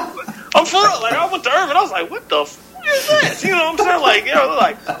 I'm for real. Like I went to Irving, I was like, what the fuck is this? You know what I'm saying? Like, you know,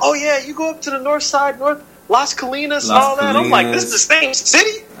 like, oh yeah, you go up to the north side, Las Colinas and all that. I'm like, this is the same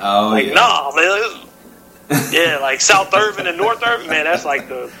city? Oh, like, yeah. nah, man. Yeah, like South Irving and North Irving, man, that's like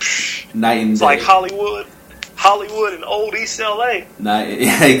the night and it's day. like Hollywood and old East LA.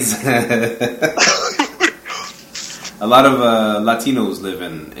 Yeah, exactly. A lot of Latinos live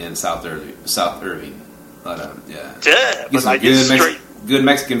in South Irving. A lot of, yeah. Yeah, Get some like it's straight. Good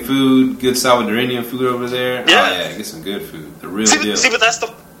Mexican food, good Salvadorian food over there. Yeah. Oh, yeah, get some good food. The real See, deal. but that's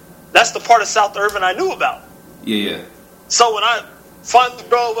the part of South Irving I knew about. Yeah. So when I finally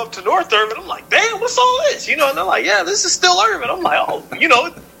drove up to North Irving, I'm like, damn, what's all this? You know, and they're like, yeah, this is still Irving. I'm like, oh, you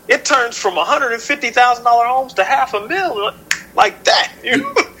know, it turns from $150,000 homes to $500,000 like that. You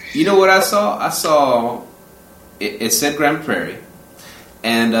know? You know what I saw? I saw it said Grand Prairie,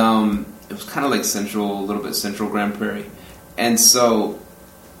 and it was kind of like central, a little bit central Grand Prairie, and so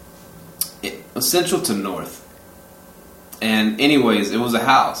it was central to north. And anyways, it was a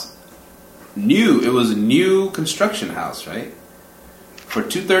house, it was a new construction house, right? For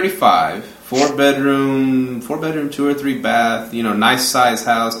 $235, 4 bedroom, 2 or 3 bath, you know, nice size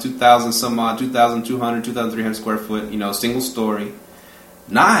house, 2,000 some odd, 2,200, 2,300 square foot, you know, single story.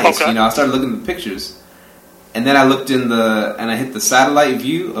 Nice. Okay. You know, I started looking at the pictures, and then I looked and I hit the satellite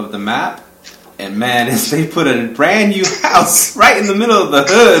view of the map, and man, they put a brand new house right in the middle of the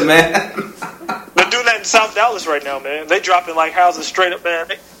hood, man. They're doing that in South Dallas right now, man. They dropping like houses straight up, man.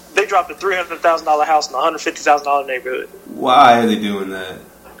 They dropped a $300,000 house in a $150,000 neighborhood. Why are they doing that?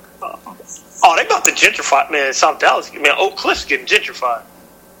 Oh, they about to gentrify, man. South Dallas, man. Oak Cliff's getting gentrified.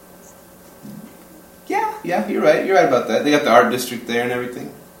 Yeah, you're right. You're right about that. They got the art district there and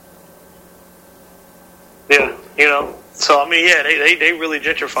everything. Yeah, you know. So I mean, yeah, they really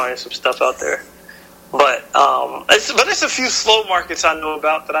gentrifying some stuff out there. But it's a few slow markets I know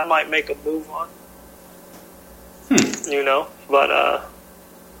about that I might make a move on. You know, but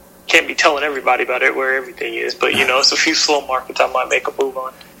can't be telling everybody about it where everything is. But you know, it's a few slow markets I might make a move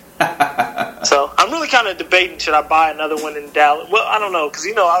on. So I'm really kind of debating, should I buy another one in Dallas? Well, I don't know, because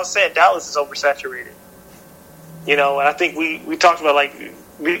you know I was saying Dallas is oversaturated. You know, and I think we talked about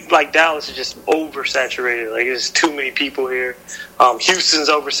like Dallas is just oversaturated. Like there's too many people here. Houston's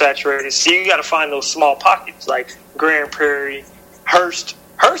oversaturated. So you got to find those small pockets like Grand Prairie, Hurst.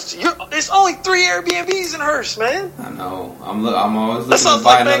 There's only 3 Airbnbs in Hurst, man. I know. I'm always looking to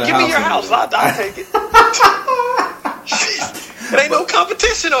buy like, man, another give house. Me your house. I'll take it. There ain't no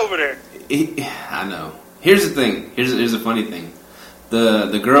competition over there. I know. Here's the thing. Here's a funny thing.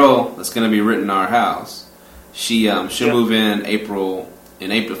 The girl that's going to be renting our house, she'll move in April,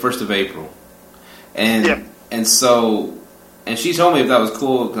 1st of April, and so. And she told me if that was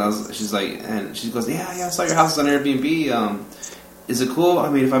cool, because she's like, and she goes, yeah, I saw your house on Airbnb. Is it cool? I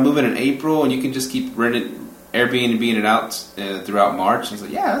mean, if I move in April and you can just keep renting Airbnb it out throughout March. I was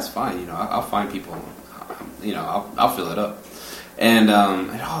like, yeah, that's fine. You know, I'll find people. You know, I'll fill it up. And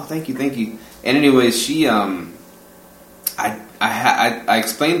oh, thank you. And anyways, she I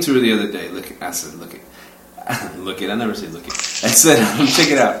explained to her the other day. I said, look it. I never say look it. I said, check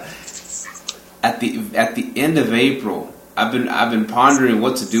it out. At the end of April, I've been pondering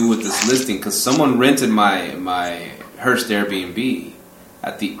what to do with this listing because someone rented my Hurst Airbnb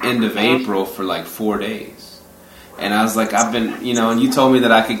at the end of April for like 4 days, and I was like, I've been, you know, and you told me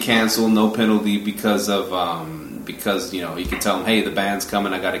that I could cancel no penalty because of because you know you could tell them, hey, the band's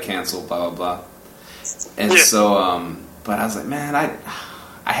coming, I got to cancel, blah blah blah, and so but I was like, man,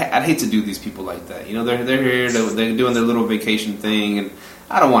 I'd hate to do these people like that, you know, they're here, they're doing their little vacation thing, and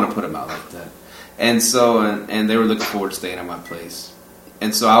I don't want to put them out like that. And so, and they were looking forward to staying at my place.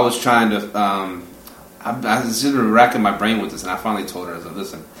 And so I was trying to, I was just racking my brain with this, and I finally told her, I was like,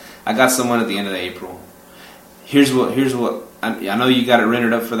 listen, I got someone at the end of April. Here's what, I know you got it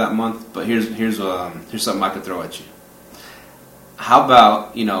rented up for that month, but here's something I could throw at you. How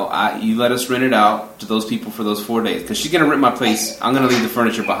about, you know, you let us rent it out to those people for those 4 days, because she's going to rent my place. I'm going to leave the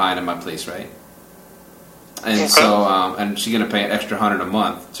furniture behind in my place, right? And so, and she's gonna pay an extra $100 a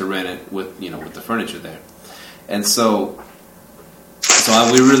month to rent it with the furniture there, and so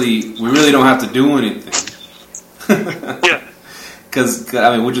we really don't have to do anything. Yeah. Because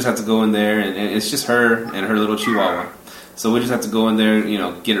I mean, we just have to go in there, and it's just her and her little Chihuahua. So we just have to go in there, you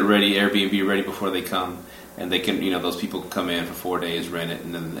know, get it ready, Airbnb ready before they come, and they can, those people can come in for 4 days, rent it,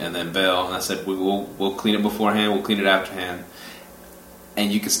 and then bail. And I said we'll clean it beforehand, we'll clean it afterhand,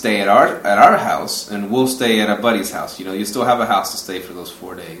 and you can stay at our house, and we'll stay at our buddy's house. You still have a house to stay for those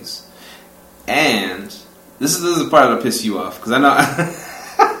 4 days. And this is the part that'll piss you off, because I know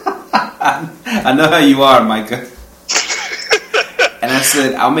I know how you are, Micah. And I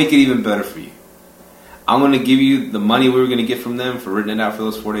said, I'll make it even better for you. I'm going to give you the money we were going to get from them for renting it out for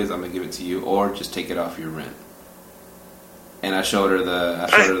those 4 days. I'm going to give it to you, or just take it off your rent. And I showed her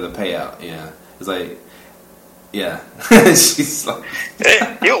the payout. Yeah, it's like, yeah. She's like,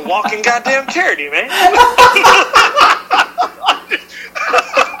 hey, you're a walking goddamn charity, man.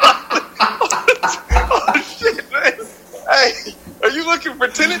 Oh shit, man. Hey, are you looking for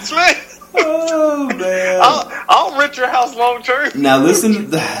tenants, man? Oh man, I'll rent your house long term. Now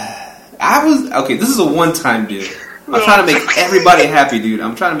listen. This is a one-time deal. I'm trying to make everybody happy, dude.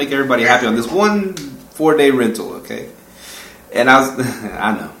 I'm trying to make everybody happy on this 1 4-day rental, okay? And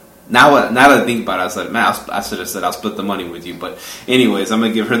I know. Now that I think about it, I said, man, I should have said I'll split the money with you. But anyways, I'm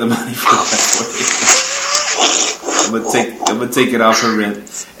gonna give her the money for that. I'm gonna take it off her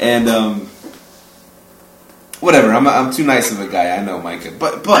rent, and whatever. I'm too nice of a guy, I know, Micah.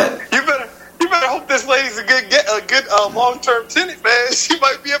 But you better hope this lady's a good long-term tenant, man. She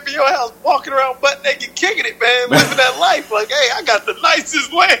might be up in your house walking around butt naked, kicking it, man, living that life. Like, hey, I got the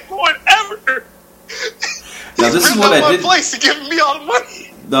nicest landlord ever. Now this is what I did. Place and giving me all the money.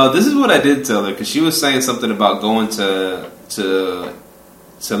 No, this is what I did tell her, because she was saying something about going to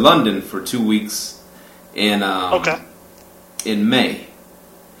London for 2 weeks in May,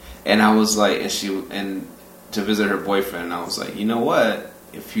 and I was like, and to visit her boyfriend, and I was like, you know what?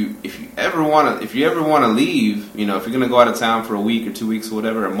 If you ever want to leave, if you're gonna go out of town for a week or 2 weeks or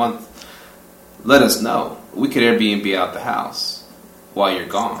whatever, a month, let us know. We could Airbnb out the house while you're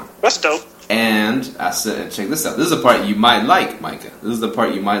gone. That's dope. And I said, check this out. This is the part you might like, Micah. This is the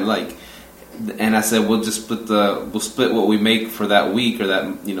part you might like. And I said, we'll just split what we make for that week or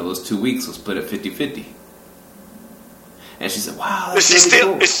that those 2 weeks. We'll split it 50-50. And she said, wow, that's really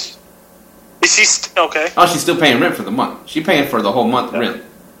cool. Is she okay? Oh, she's still paying rent for the month. She's paying for the whole month rent.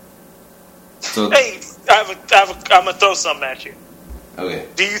 So, hey, I'm gonna throw something at you. Okay.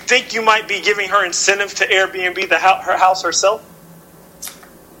 Do you think you might be giving her incentive to Airbnb her house herself?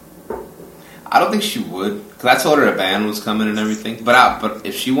 I don't think she would, because I told her a ban was coming and everything. But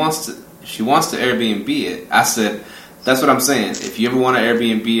if she wants to Airbnb it, I said, that's what I'm saying. If you ever want to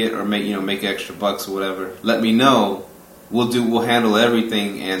Airbnb it or make extra bucks or whatever, let me know. We'll handle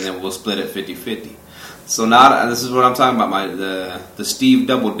everything, and then we'll split it 50-50. So now this is what I'm talking about, the Steve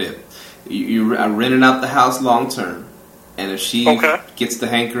double dip. You're renting out the house long term, and if she gets the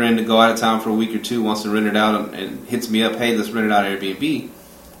hankering to go out of town for a week or two, wants to rent it out, and hits me up, hey, let's rent it out Airbnb.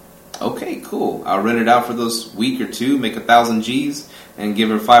 Okay, cool. I'll rent it out for those week or two, make 1,000 G's, and give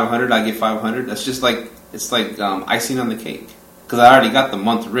her 500. I get 500. That's just it's like icing on the cake, because I already got the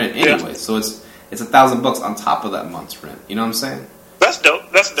month rent anyway. So it's $1,000 on top of that month's rent. You know what I'm saying? That's dope.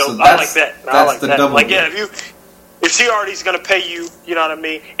 So I like that. I like that. Like, yeah, if she already's going to pay you, you know what I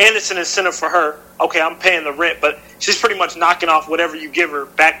mean, and it's an incentive for her. Okay, I'm paying the rent, but she's pretty much knocking off whatever you give her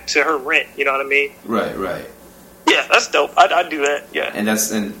back to her rent. You know what I mean? Right. Yeah, that's dope. I'd do that. Yeah. And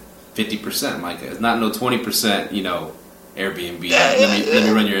that's 50%, Micah. It's not no 20%. Airbnb. Let me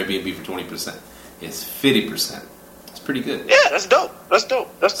run your Airbnb for 20%. It's 50%. It's pretty good. Yeah, that's dope.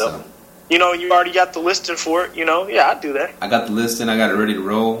 So, you already got the listing for it. Yeah, I'd do that. I got the listing. I got it ready to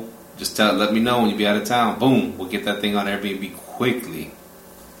roll. Just let me know when you be out of town. Boom, we'll get that thing on Airbnb quickly.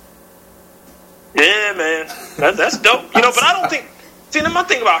 Yeah, man, that's dope. But I don't think. See, my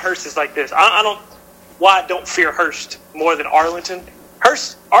thing about Hearst is like this. I don't fear Hearst more than Arlington.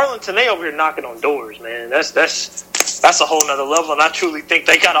 Arlington, they over here knocking on doors, man. That's a whole nother level, and I truly think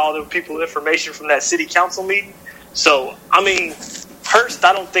they got all the people information from that city council meeting. So, I mean, Hearst,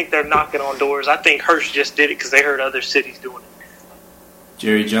 I don't think they're knocking on doors. I think Hearst just did it because they heard other cities doing it.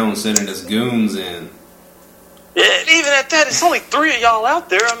 Jerry Jones sending his goons in. Yeah, and even at that, it's only 3 of y'all out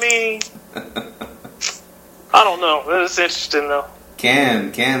there. I mean, I don't know. It's interesting, though.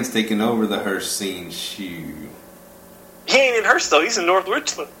 Can's taking over the Hearst scene. Shoot. He ain't in Hearst, though. He's in North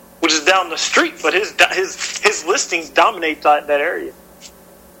Richland, which is down the street, but his listings dominate that area.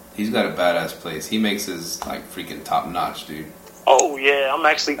 He's got a badass place. He makes his, freaking top-notch, dude. Oh, yeah. I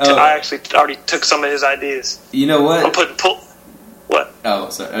actually already took some of his ideas. You know what? I'm putting What? Oh,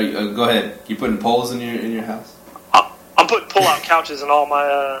 sorry. Go ahead. You putting poles in your house? I'm putting pull-out couches in all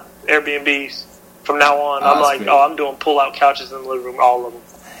my Airbnbs from now on. I'm great. I'm doing pull-out couches in the living room, all of them.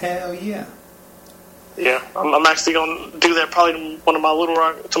 Hell yeah. Yeah, I'm actually gonna do that. Probably to my Little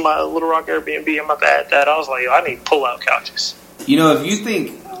Rock Airbnb. I'm about to add that. I was like, yo, I need pull-out couches. You know, if you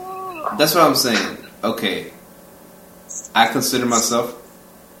think that's what I'm saying. Okay, I consider myself.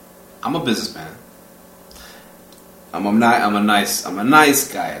 I'm a businessman. I'm a nice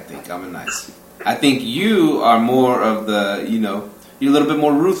guy. I think you are more of the, you know, you're a little bit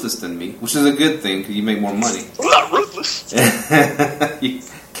more ruthless than me, which is a good thing because you make more money. I'm not ruthless.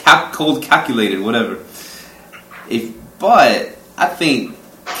 Cold calculated, whatever. But I think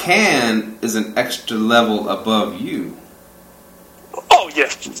Can is an extra level above you. Oh yeah.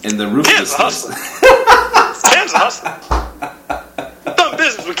 In the ruthlessness. Can's a hustler. Done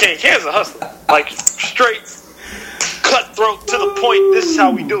business with Can. Can's a hustler. Like straight cutthroat to the point. This is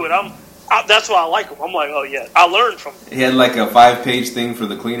how we do it. That's why I like him. I'm like, oh yeah, I learned from him. He had like a 5-page thing for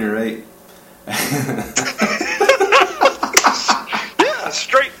the cleaner, right?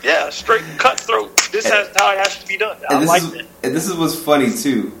 Straight cutthroat. This is how it has to be done. I like that. And this is what's funny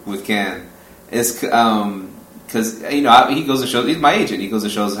too with Can. It's because you know he goes to shows. He's my agent. He goes to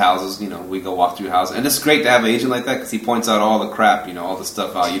shows houses. You know, we go walk through houses, and it's great to have an agent like that because he points out all the crap. You know, all the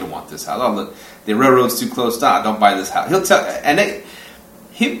stuff. Oh, you don't want this house. Oh, look, the railroad's too close. Don't buy this house. He'll tell, and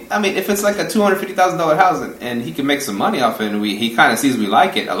I mean, if it's like a $250,000 house and he can make some money off it, and he kind of sees we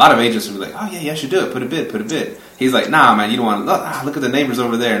like it, a lot of agents will be like, oh yeah, I should do it. Put a bid. He's like, nah, man, you don't want to look at the neighbors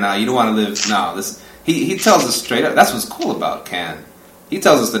over there. Nah, you don't want to live. No, this. He tells us straight up. That's what's cool about Can. He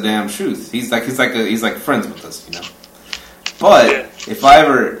tells us the damn truth. He's like friends with us, you know. But if I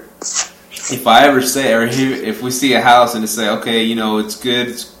ever say, or if we see a house and they say, okay, you know, it's good,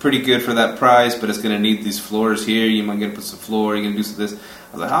 it's pretty good for that price, but it's gonna need these floors here. You might gonna put some floor. You're gonna do some this.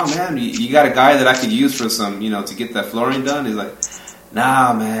 I was like, oh man, you got a guy that I could use for some, you know, to get that flooring done. He's like,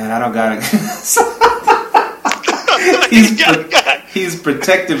 nah, man, I don't got it. He's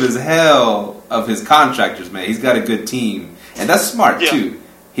protective as hell of his contractors, man. He's got a good team, and that's smart too.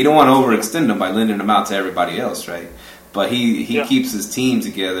 He don't want to overextend them by lending them out to everybody else, right? But he keeps his team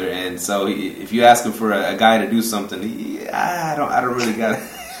together, and so if you ask him for a guy to do something, I don't really got it.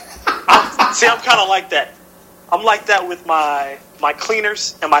 See, I'm kind of like that. I'm like that with my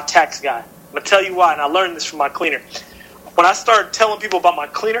cleaners and my tax guy. I'm gonna tell you why, and I learned this from my cleaner. When I started telling people about my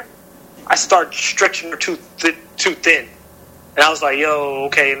cleaner, I started stretching her too thin. And I was like, yo,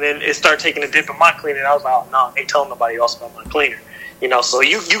 okay. And then it started taking a dip in my cleaner. And I was like, oh, no, I ain't telling nobody else about my cleaner. You know, so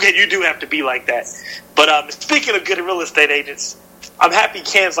you do have to be like that. But speaking of good real estate agents, I'm happy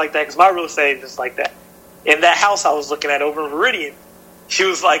Can's like that because my real estate agent's like that. In that house I was looking at over in Meridian, she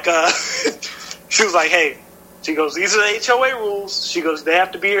was like, hey, she goes, these are the HOA rules. She goes, they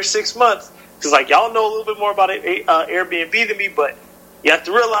have to be here 6 months. She's like, y'all know a little bit more about Airbnb than me, but you have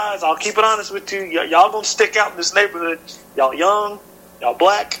to realize, I'll keep it honest with you, y'all gonna stick out in this neighborhood. Y'all young, y'all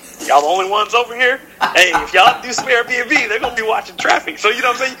black, y'all the only ones over here. Hey, if y'all do some Airbnb, they're gonna be watching traffic. So you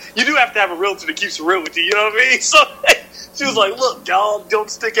know what I'm saying? You do have to have a realtor that keeps it real with you. You know what I mean? So she was like, "Look, y'all don't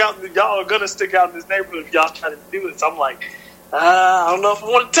stick out. Y'all are gonna stick out in this neighborhood if y'all try to do this." I'm like, I don't know if I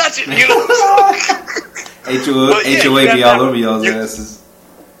want to touch it. You know? HOA be all over y'all's asses.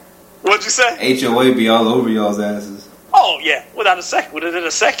 What'd you say? HOA be all over y'all's asses. Oh yeah, within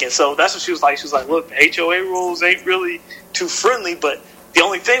a second. So that's what she was like. She was like, "Look, the HOA rules ain't really too friendly." But the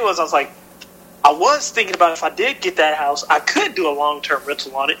only thing was, I was like, I was thinking about if I did get that house, I could do a long-term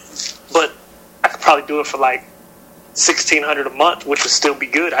rental on it, but I could probably do it for like $1,600 a month, which would still be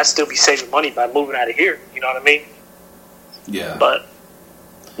good. I'd still be saving money by moving out of here. You know what I mean? Yeah. But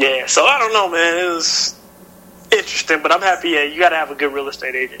yeah, so I don't know, man. It was interesting, but I'm happy. Yeah, you got to have a good real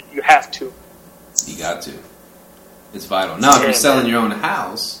estate agent. You have to. You got to. It's vital. Now, if you're selling your own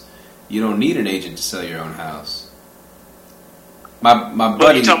house, you don't need an agent to sell your own house. My buddy.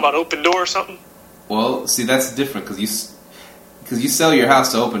 What, you talking about Open Door or something? Well, see, that's different because you sell your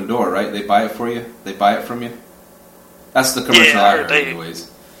house to Open Door, right? They buy it for you. They buy it from you. That's the commercial I heard,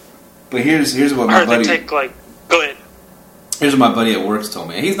 anyways. But here's what my buddy. They take go ahead. Here's what my buddy at works told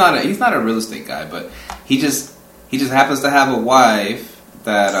me. He's not a real estate guy, but he just happens to have a wife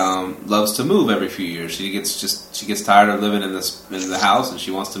that loves to move every few years. She gets tired of living in the house, and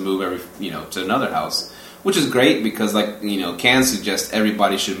she wants to move to another house, which is great because Can suggest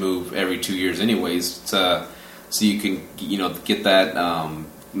everybody should move every 2 years anyways, so you can get that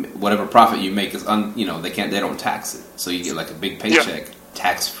whatever profit you make is they don't tax it, so you get like a big paycheck,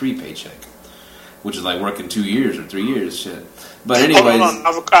 tax-free paycheck, which is like working 2 years or 3 years, shit. But anyways, hold on.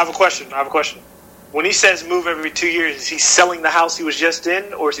 I have a question. When he says move every 2 years, is he selling the house he was just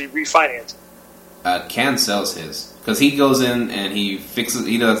in, or is he refinancing? Can sells his because he goes in and he fixes.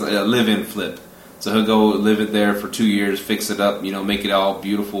 He does a live-in flip, so he'll go live it there for 2 years, fix it up, make it all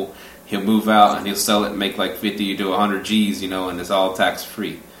beautiful. he'll move out and he'll sell it and make like 50 to 100 G's, and it's all tax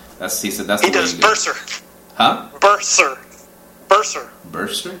free. He said that's the way does Burser. Huh? Burser.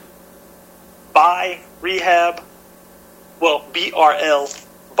 Burster? Buy, rehab. Well, BRL.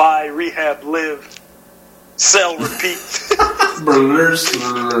 Buy, rehab, live, sell, repeat. Yeah.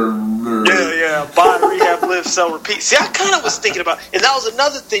 Buy, rehab, live, sell, repeat. See, I kind of was thinking about, and that was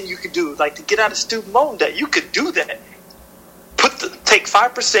another thing you could do, like to get out of student loan debt. You could do that. Take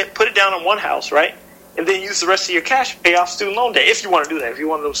 5%, put it down on one house, right? And then use the rest of your cash to pay off student loan debt. If you want to do that, if you're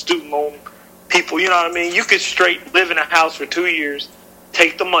one of those student loan people, you know what I mean? You could straight live in a house for 2 years,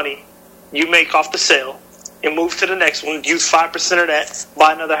 take the money you make off the sale, and move to the next one. Use 5% of that,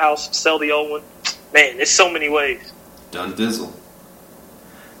 buy another house, sell the old one. Man, there's so many ways. Done dizzle.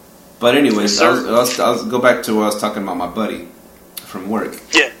 But anyways, I'll go back to what I was talking about my buddy from work.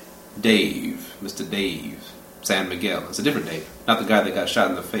 Yeah. Dave, Mr. Dave, San Miguel. It's a different Dave, not the guy that got shot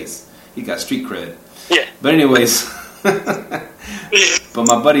in the face. He got street cred. Yeah. But anyways, but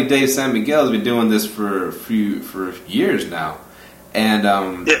my buddy Dave San Miguel has been doing this for years now, and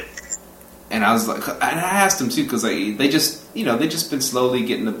and I was like, and I asked him too because they just been slowly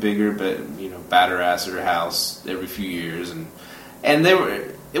getting a bigger, but badder asser house every few years, and they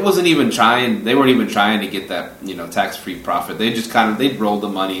weren't even trying to get that tax free profit. They just they'd roll the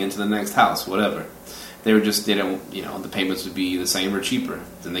money into the next house, whatever. They didn't the payments would be the same or cheaper.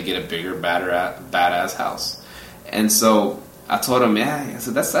 Then they get a bigger, badass house. And so I told him, I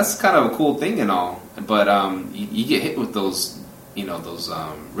said that's kind of a cool thing and all, but you get hit with those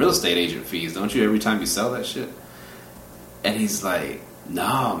real estate agent fees, don't you? Every time you sell that shit. And he's like,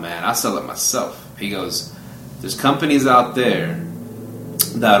 no, man, I sell it myself. He goes, there's companies out there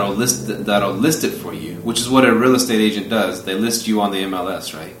that'll list it for you, which is what a real estate agent does. They list you on the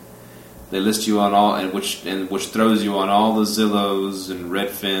MLS, right? They list you on all, which throws you on all the Zillows and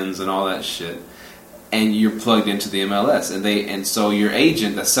Redfins and all that shit, and you're plugged into the MLS, and so your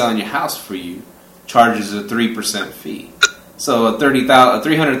agent that's selling your house for you charges a 3% fee. So a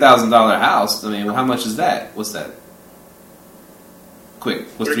 $300,000 house. I mean, how much is that? What's that? Quick,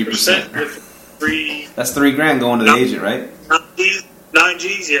 what's 3%? That's $3,000 going to the agent, right? 9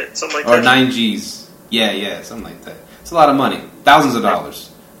 G's, yeah, something like that. Or that. 9 G's, yeah, something like that. It's a lot of money, thousands of dollars.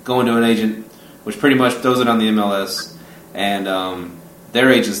 Going to an agent, which pretty much throws it on the MLS, and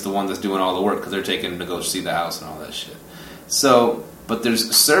their agent's the one that's doing all the work because they're taking them to go see the house and all that shit. So, but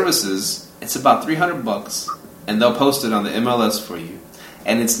there's services. It's about $300, and they'll post it on the MLS for you.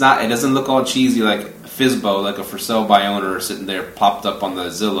 And it doesn't look all cheesy like FSBO, like a for sale by owner sitting there popped up on the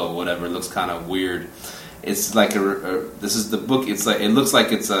Zillow or whatever. It looks kind of weird. It's like this is the book. It looks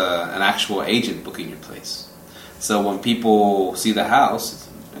like it's an actual agent booking your place. So when people see the house,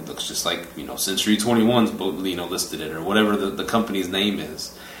 it looks just like Century 21's listed it or whatever the company's name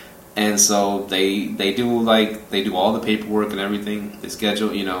is, and so they do all the paperwork and everything. They schedule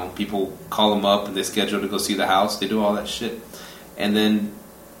people call them up and they schedule to go see the house. They do all that shit, and they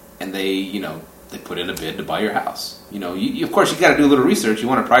put in a bid to buy your house. You of course you got to do a little research. You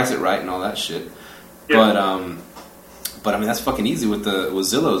want to price it right and all that shit, yeah. But I mean that's fucking easy with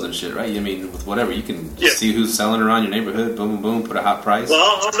Zillows and shit, right? I mean with whatever you can just see who's selling around your neighborhood, boom, boom, boom, put a hot price. Well,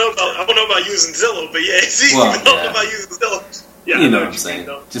 I don't know about using Zillow, but yeah, I don't know about using Zillow. Yeah, you know what I'm saying?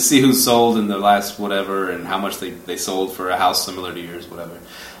 Just see who sold in the last whatever and how much they sold for a house similar to yours, whatever.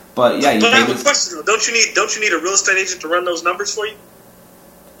 But yeah, but I have a question though. Don't you need a real estate agent to run those numbers for you?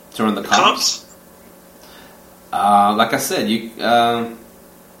 To run the comps? Like I said,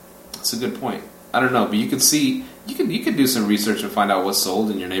 that's a good point. I don't know, but you could see. You could do some research and find out what's sold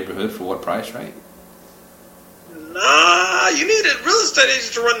in your neighborhood for what price, right? Nah, you need a real estate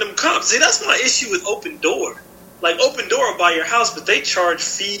agent to run them comps. See, that's my issue with Open Door. Like, Open Door will buy your house, but they charge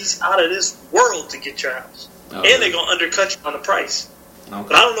fees out of this world to get your house. Oh, and they're going to undercut you on the price. Okay.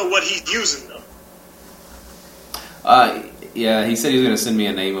 But I don't know what he's using, though. Yeah, he said he was going to send me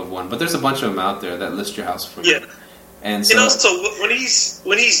a name of one, but there's a bunch of them out there that list your house for you. Yeah. And so, so when he's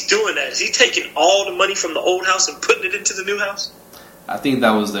doing that, is he taking all the money from the old house and putting it into the new house? I think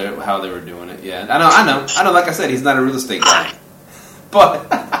that was how they were doing it. Yeah, I know. Like I said, he's not a real estate guy. But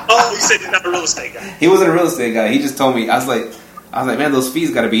you said he's not a real estate guy. He wasn't a real estate guy. He just told me. I was like, man, those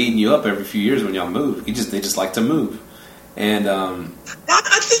fees got to be eating you up every few years when y'all move. They just like to move. And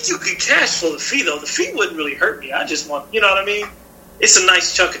I think you could cash flow the fee though. The fee wouldn't really hurt me. I just want, you know what I mean? It's a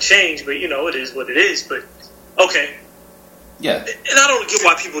nice chunk of change, but it is what it is. But okay. Yeah. And I don't get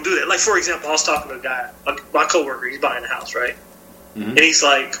why people do that. Like, for example, I was talking to a guy, my coworker, he's buying a house, right? Mm-hmm. And he's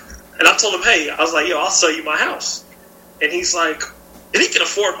like, and I told him, hey, I was like, I'll sell you my house. And he's like, and he can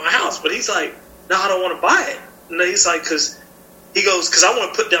afford my house, but he's like, no, I don't want to buy it. And he's like, because He goes, because I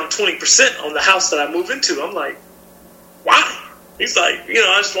want to put down 20% on the house that I move into. I'm like, why? He's like,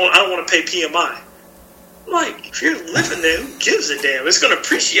 I don't want to pay PMI. I'm like, if you're living there, who gives a damn? It's going to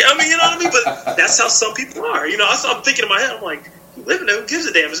appreciate. I mean, you know what I mean? But that's how some people are. I'm thinking in my head, I'm like, you living there, who gives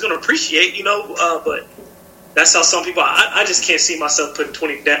a damn? It's going to appreciate, but that's how some people, I just can't see myself putting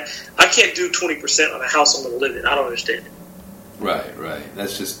 20 down. I can't do 20% on a house I'm going to live in. I don't understand it. Right.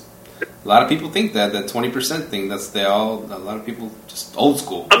 That's just, a lot of people think that 20% thing, a lot of people just old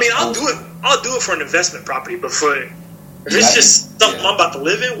school. I mean, I'll do it for an investment property, but if it's just something I'm about to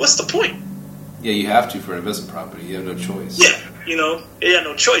live in, what's the point? Yeah, you have to for an investment property. You have no choice. Yeah,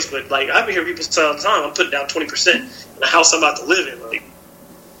 no choice. But like, I hear people say all the time, I'm putting down 20% in the house I'm about to live in. Like,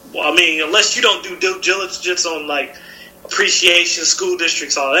 well, I mean, unless you don't do due diligence on like appreciation, school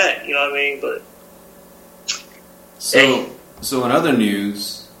districts, all that. You know what I mean? But so in other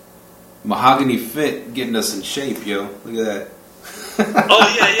news, Mahogany Fit getting us in shape, yo. Look at that.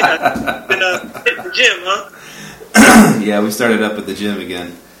 Oh yeah. Been hitting the gym, huh? Yeah, we started up at the gym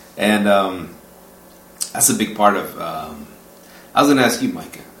again, and that's a big part of. I was going to ask you,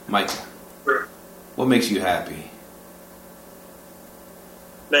 Micah, Sure. What makes you happy?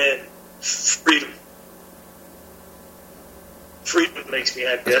 Man, freedom. Freedom makes me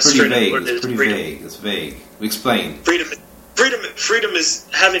happy. That's pretty vague. It's pretty vague. It's vague. Explain. Freedom is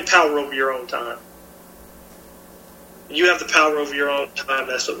having power over your own time. When you have the power over your own time,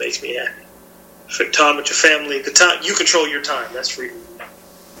 that's what makes me happy. For time with your family, the time you control your time. That's freedom.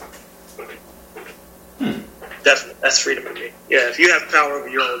 Definitely, that's freedom to me. Yeah, if you have power over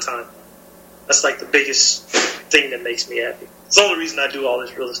your own time, that's like the biggest thing that makes me happy. It's the only reason I do all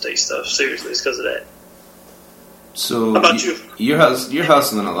this real estate stuff. Seriously, it's because of that. So, how about you? You're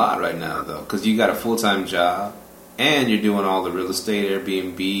hustling a lot right now, though, because you got a full-time job, and you're doing all the real estate,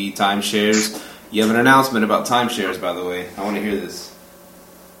 Airbnb, timeshares. You have an announcement about timeshares, by the way. I want to hear this.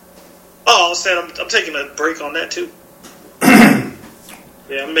 Oh, I was saying I'm taking a break on that too.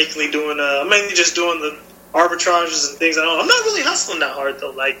 Yeah, I'm mainly just doing the arbitrages and things. I'm not really hustling that hard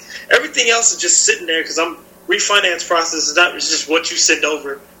though. Like everything else is just sitting there because refinance process is not just what you send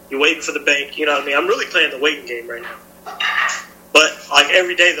over. You're waiting for the bank. You know what I mean? I'm really playing the waiting game right now. But like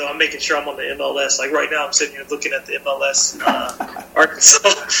every day though, I'm making sure I'm on the MLS. Like right now, I'm sitting here looking at the MLS in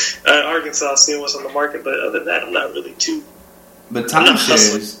Arkansas, seeing what's on the market. But other than that, I'm not really too. But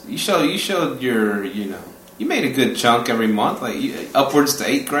timeshares, you showed your, you made a good chunk every month, like upwards to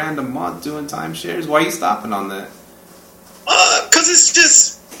 $8,000 a month doing timeshares. Why are you stopping on that? Because it's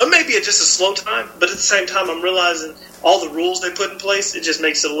just maybe it's just a slow time, but at the same time, I'm realizing all the rules they put in place, it just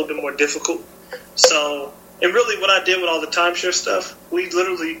makes it a little bit more difficult. So, and really, what I did with all the timeshare stuff, we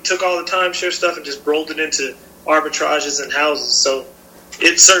literally took all the timeshare stuff and just rolled it into arbitrages and houses. So,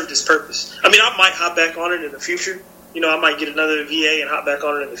 it served its purpose. I mean, I might hop back on it in the future. I might get another VA and hop back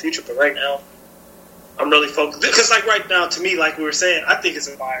on it in the future, but right now, I'm really focused. Because, like, right now, to me, like we were saying, I think it's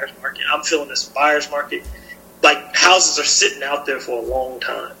a buyer's market. I'm feeling this buyer's market. Like, houses are sitting out there for a long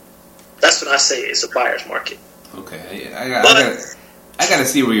time. That's what I say. It's a buyer's market. Okay. I got to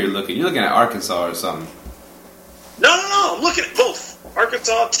see where you're looking. You're looking at Arkansas or something. No. I'm looking at both.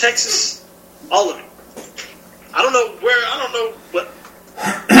 Arkansas, Texas, all of it. I don't know what.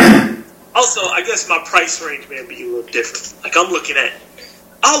 Also, I guess my price range may be a little different. Like, I'll look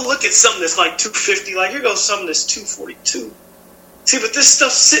at something that's like $250. Like, here goes something that's $242. See, but this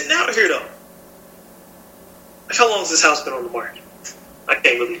stuff's sitting out here, though. Like, how long has this house been on the market? I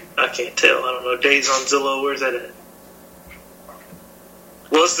can't tell. I don't know. Days on Zillow, where's that at?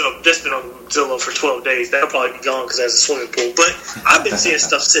 Well, it's just been on Zillow for 12 days. That'll probably be gone because it has a swimming pool. But I've been seeing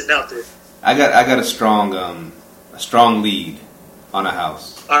stuff sitting out there. I got a strong lead on a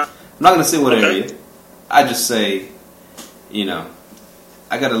house. I'm not going to say what area. I just say, I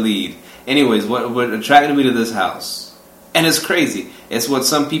got a lead. Anyways, what attracted me to this house, and it's crazy. It's what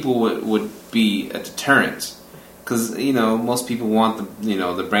some people would be a deterrent, because most people want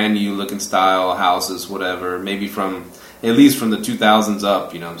the brand new looking style houses, whatever. Maybe at least from the 2000s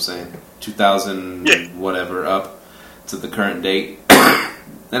up. You know what I'm saying? 2000 whatever up to the current date.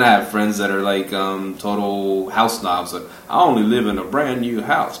 Then I have friends that are like total house snobs. Like, I only live in a brand new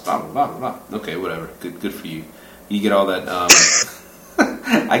house. Blah blah blah blah. Okay, whatever. Good for you. You get all that.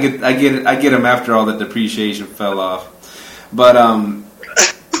 I get them after all that depreciation fell off. But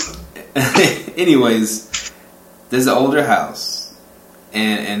anyways, there's an older house,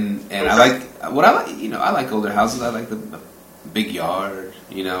 and I like I like older houses. I like the big yard.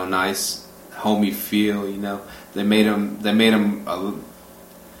 Nice homey feel. They made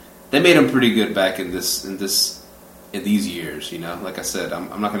them pretty good back in these years, Like I said,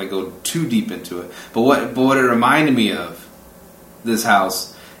 I'm not going to go too deep into it. But what it reminded me of this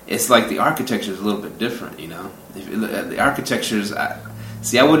house, it's like the architecture is a little bit different. You know, the architecture is. I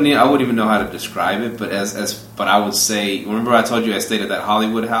wouldn't even know how to describe it, but but I would say, remember I told you I stayed at that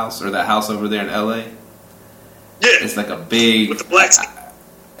Hollywood house or that house over there in LA? Yeah, it's like a big with the black seat.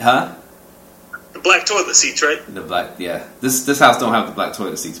 Huh? The black toilet seats, right? The black, yeah. This house don't have the black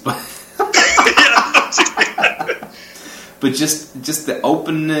toilet seats, but but just the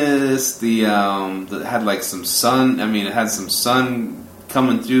openness, the had like some sun. I mean, it had some sun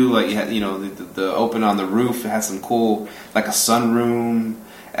coming through, like you had, the open on the roof. It had some cool, like a sunroom.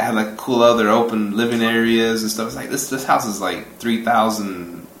 It had like cool other open living areas and stuff. It's like this house is like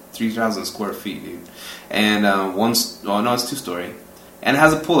 3,000 square feet, dude. And it's 2-story, and it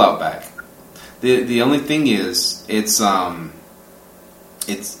has a pull out back. The only thing is it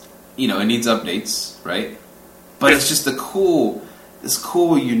needs updates, right? But it's just this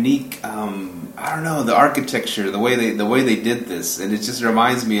cool, unique. I don't know, the architecture, the way they did this, and it just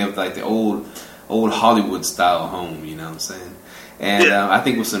reminds me of like the old Hollywood style home. You know what I'm saying? And I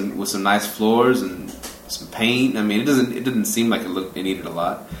think with some nice floors and some paint. I mean, it didn't seem like it needed a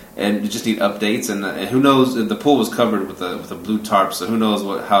lot, and you just need updates. And who knows? The pool was covered with a blue tarp, so who knows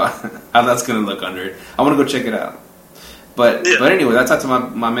how that's going to look under it. I want to go check it out. But anyway, I talked to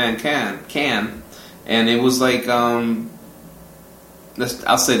my man Can, and it was like I'll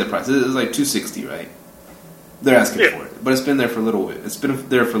say the price. It was like $260, right? They're asking for it, but it's been there for a little bit. It's been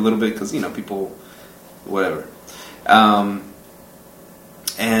there for a little bit because people, whatever.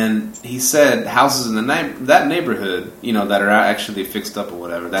 And he said houses in that neighborhood, that are actually fixed up or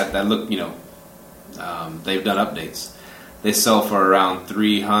whatever, that look, they've done updates. They sell for around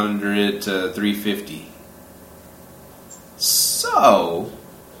 $300 to $350. So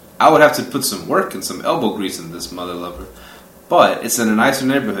I would have to put some work and some elbow grease in this mother lover. But it's in a nicer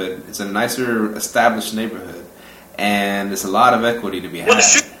neighborhood. It's in a nicer established neighborhood, and there's a lot of equity to be had. Want to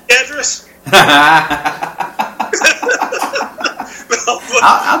shoot the address?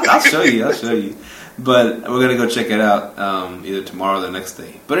 I'll show you. But we're gonna go check it out either tomorrow or the next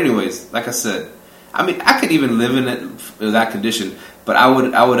day. But anyways, like I said, I mean, I could even live in it in that condition, but I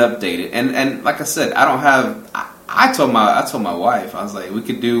would update it. And like I said, I don't have. I told my wife, I was like, we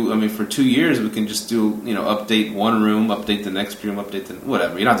could do. I mean, for 2 years, we can just do update one room, update the next room, update the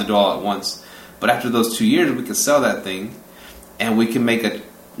whatever. You don't have to do all at once. But after those 2 years, we can sell that thing, and we can make a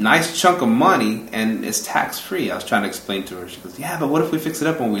nice chunk of money, and it's tax free. I was trying to explain to her. She goes, "Yeah, but what if we fix it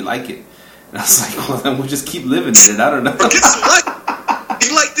up when we like it?" And I was like, "Well, then we'll just keep living in it." I don't know. Get some light.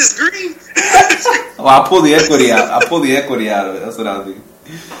 You like this green? Well, I'll pull the equity out. I'll pull the equity out of it. That's what I'll do.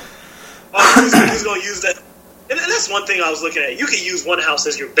 Who's gonna use that? And that's one thing I was looking at. You could use one house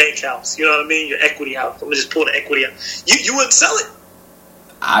as your bank house. You know what I mean? Your equity house. I'm gonna just pull the equity out. You wouldn't sell it.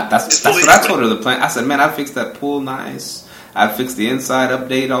 That's what I told her. The plan. I said, "Man, I fixed that pool nice. I fixed the inside,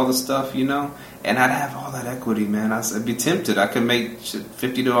 update all the stuff, and I'd have all that equity, man. I'd be tempted. I could make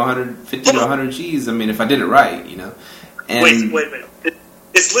 50 to 100 G's. I mean, if I did it right, And wait a minute.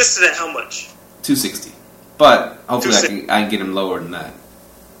 It's listed at how much? $260. But hopefully I can get him lower than that.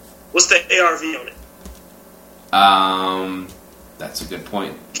 What's the ARV on it? That's a good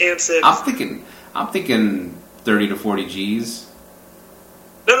point. Cam said. I'm thinking 30 to 40 G's.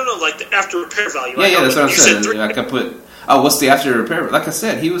 No, like the after repair value. Yeah, that's what I'm saying. I could put. Oh, what's the after repair? Like I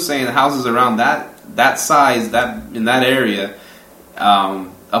said, he was saying the houses around that size, that in that area,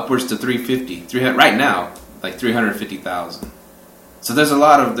 upwards to 350, right now, like 350,000. So there's a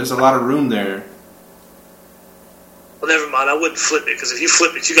lot of room there. Well, never mind. I wouldn't flip it because if you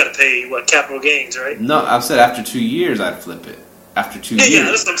flip it, you got to pay capital gains, right? No, I've said after 2 years I'd flip it. After 2 years. Yeah,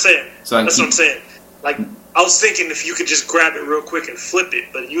 that's what I'm saying. That's what I'm saying. Like, I was thinking if you could just grab it real quick and flip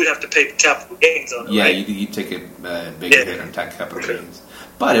it, but you would have to pay the capital gains on it, yeah, right? you take a big hit on tax capital gains.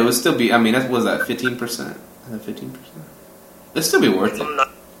 But it would still be, I mean, was that 15%? Is that 15%? It'd still be worth it.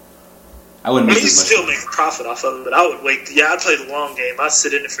 I wouldn't make you as much. Still make a profit off of it, but I would wait. Yeah, I'd play the long game. I'd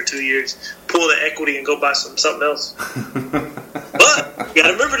sit in it for 2 years, pull the equity, and go buy something else. But you got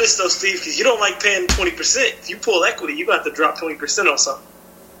to remember this, though, Steve, because you don't like paying 20%. If you pull equity, you're going to have to drop 20% on something.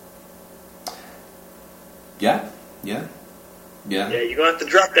 Yeah, you're going to have to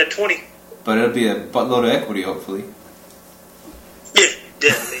drop that 20. But it'll be a buttload of equity, hopefully. Yeah,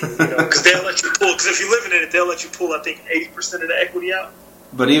 because they'll let you pull. Because if you're living in it, they'll let you pull, I think, 80% of the equity out.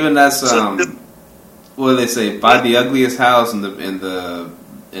 But even that's what do they say? Buy the ugliest house in the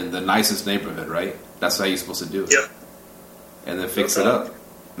nicest neighborhood, right? That's how you're supposed to do it. Yeah. And then fix it up,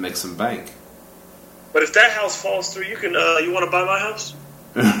 make some bank. But if that house falls through, you can. You want to buy my house?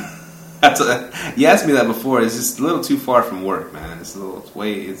 You asked me that before. It's just a little too far from work, man. It's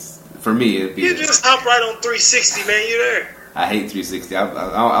for me. It'd be. You just hop right on 360, man. You're there. I hate 360.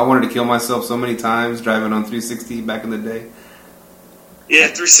 I wanted to kill myself so many times driving on 360 back in the day. Yeah,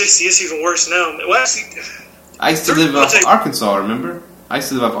 360 is even worse now. Well, actually, I used to live off Arkansas, remember? I used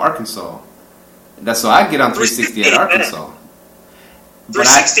to live off Arkansas. That's so I get on 360 at Arkansas.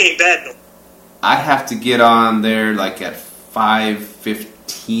 360 ain't bad, though. I'd have to get on there like at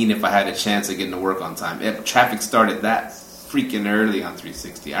 5:15 if I had a chance of getting to work on time. If traffic started that freaking early on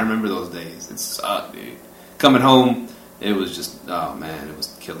 360. I remember those days. It sucked, dude. Coming home, it was just, oh man, it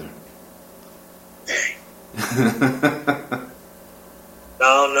was killer. I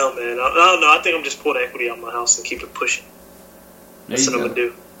don't know, man. I don't know. I think I'm just pulling equity on my house and keep it pushing. That's what I'm going to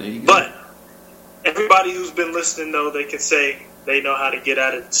do. There you go. But everybody who's been listening, though, they can say they know how to get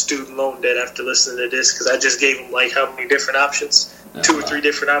out of student loan debt after listening to this, because I just gave them, like, how many different options? 2 or 3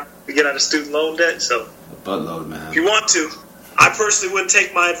 different options to get out of student loan debt. So, a buttload, man. If you want to. I personally wouldn't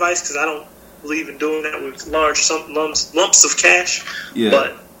take my advice because I don't believe in doing that with large lumps of cash. Yeah.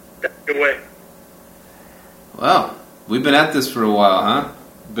 But that's a good way. Well, we've been at this for a while, huh?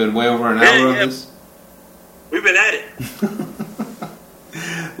 Been way over an hour of this. We've been at it.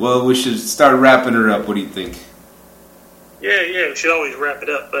 Well, we should start wrapping her up. What do you think? Yeah, we should always wrap it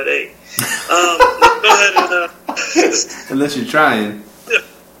up. But hey, let's go ahead and unless you're trying.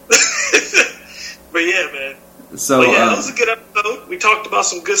 But yeah, man. So that was a good episode. We talked about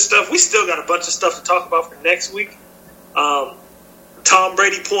some good stuff. We still got a bunch of stuff to talk about for next week. Tom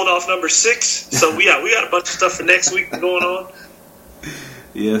Brady pulling off number 6. So we got a bunch of stuff for next week going on.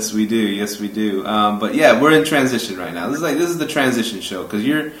 Yes, we do. But yeah, we're in transition right now. This is the transition show because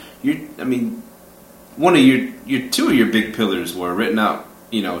you're. I mean, one of your 2 of your big pillars were written out.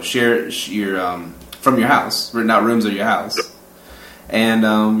 Share your from your house, written out rooms of your house, and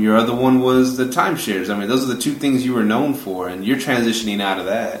your other one was the timeshares. I mean, those are the 2 things you were known for, and you're transitioning out of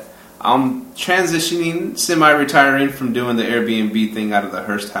that. I'm transitioning, semi-retiring from doing the Airbnb thing out of the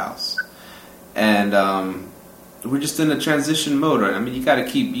Hearst house, and we're just in a transition mode, right? I mean, you gotta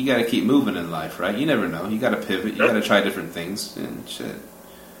keep moving in life, right? You never know. You gotta pivot. You gotta try different things and shit.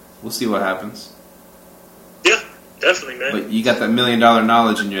 We'll see what happens. Yeah, definitely, man. But you got that $1 million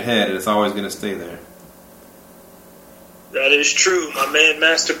knowledge in your head, and it's always gonna stay there. That is true. My man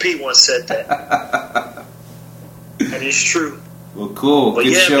Master P once said that. That is true. Well, cool. But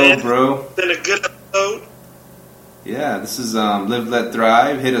good show, man, bro. It's been a good episode. Yeah, this is Live Let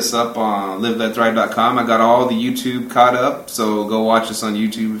Thrive. Hit us up on liveletthrive.com. I got all the YouTube caught up, so go watch us on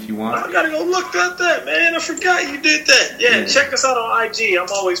YouTube if you want. I gotta go look at that, man. I forgot you did that. Yeah, check us out on IG. I'm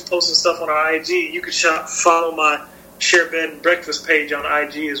always posting stuff on our IG. You can follow my Share Bed and Breakfast page on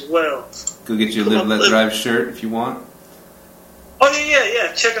IG as well. Go get your Live Let Thrive shirt if you want. Oh,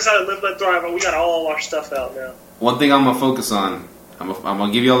 yeah. Check us out at Live Let Thrive. We got all our stuff out now. One thing I'm going to focus on, I'm going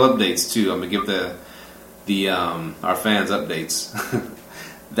to give you all updates, too. I'm going to give our fans updates.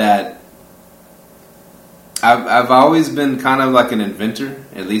 That I've always been kind of like an inventor,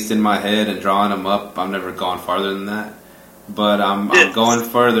 at least in my head, and drawing them up. I've never gone farther than that. But I'm going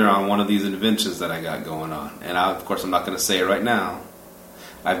further on one of these inventions that I got going on. And of course, I'm not going to say it right now.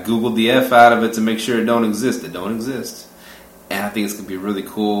 I've Googled the F out of it to make sure it don't exist. It don't exist. And I think it's going to be really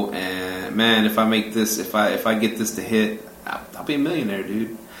cool. And man, if I make this, if I get this to hit, I'll be a millionaire,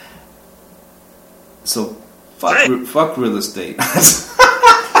 dude. So fuck real estate. Hey,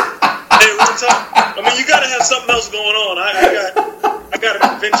 real talk. I mean, you got to have something else going on. I got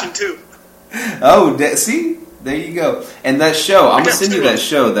an invention too. Oh, see, there you go. And that show, I'm gonna send you that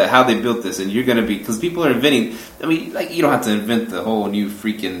show, that how they built this, and you're gonna be, because people are inventing. I mean, like, you don't have to invent the whole new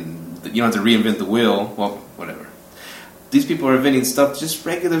freaking. You don't have to reinvent the wheel. Well, whatever. These people are inventing stuff, just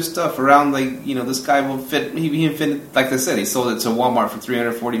regular stuff around, like, this guy will fit. He invented, like I said, he sold it to Walmart for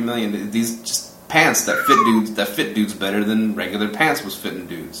 $340 million. These just pants that fit dudes better than regular pants was fitting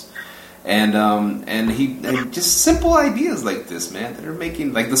dudes. And he just simple ideas like this, man, that are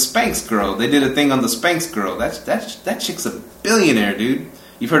making, like the Spanx girl. They did a thing on the Spanx girl. That chick's a billionaire, dude.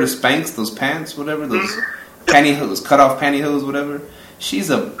 You've heard of Spanx, those pants, whatever, those pantyhose, cut off pantyhose, whatever. She's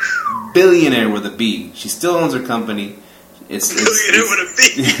a billionaire with a B. She still owns her company. It's billionaire with a B.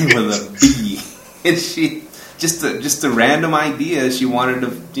 With a B. And she just a random idea. She wanted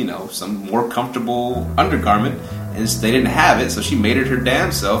some more comfortable undergarment. And they didn't have it, so she made it her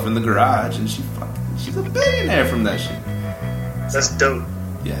damn self in the garage, and she's a billionaire from that shit. That's dope.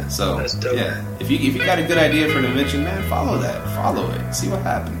 Yeah, so that's dope. Yeah, if you got a good idea for an invention, man, follow it, see what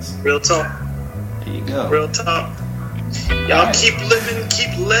happens. Real talk. There you go. Real talk. Y'all keep living,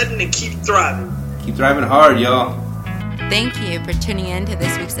 keep letting, and keep thriving. Keep thriving hard, y'all. Thank you for tuning in to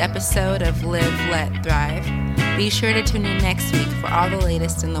this week's episode of Live, Let, Thrive. Be sure to tune in next week for all the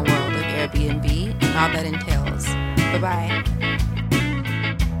latest in the world of Airbnb and all that entails. Bye-bye.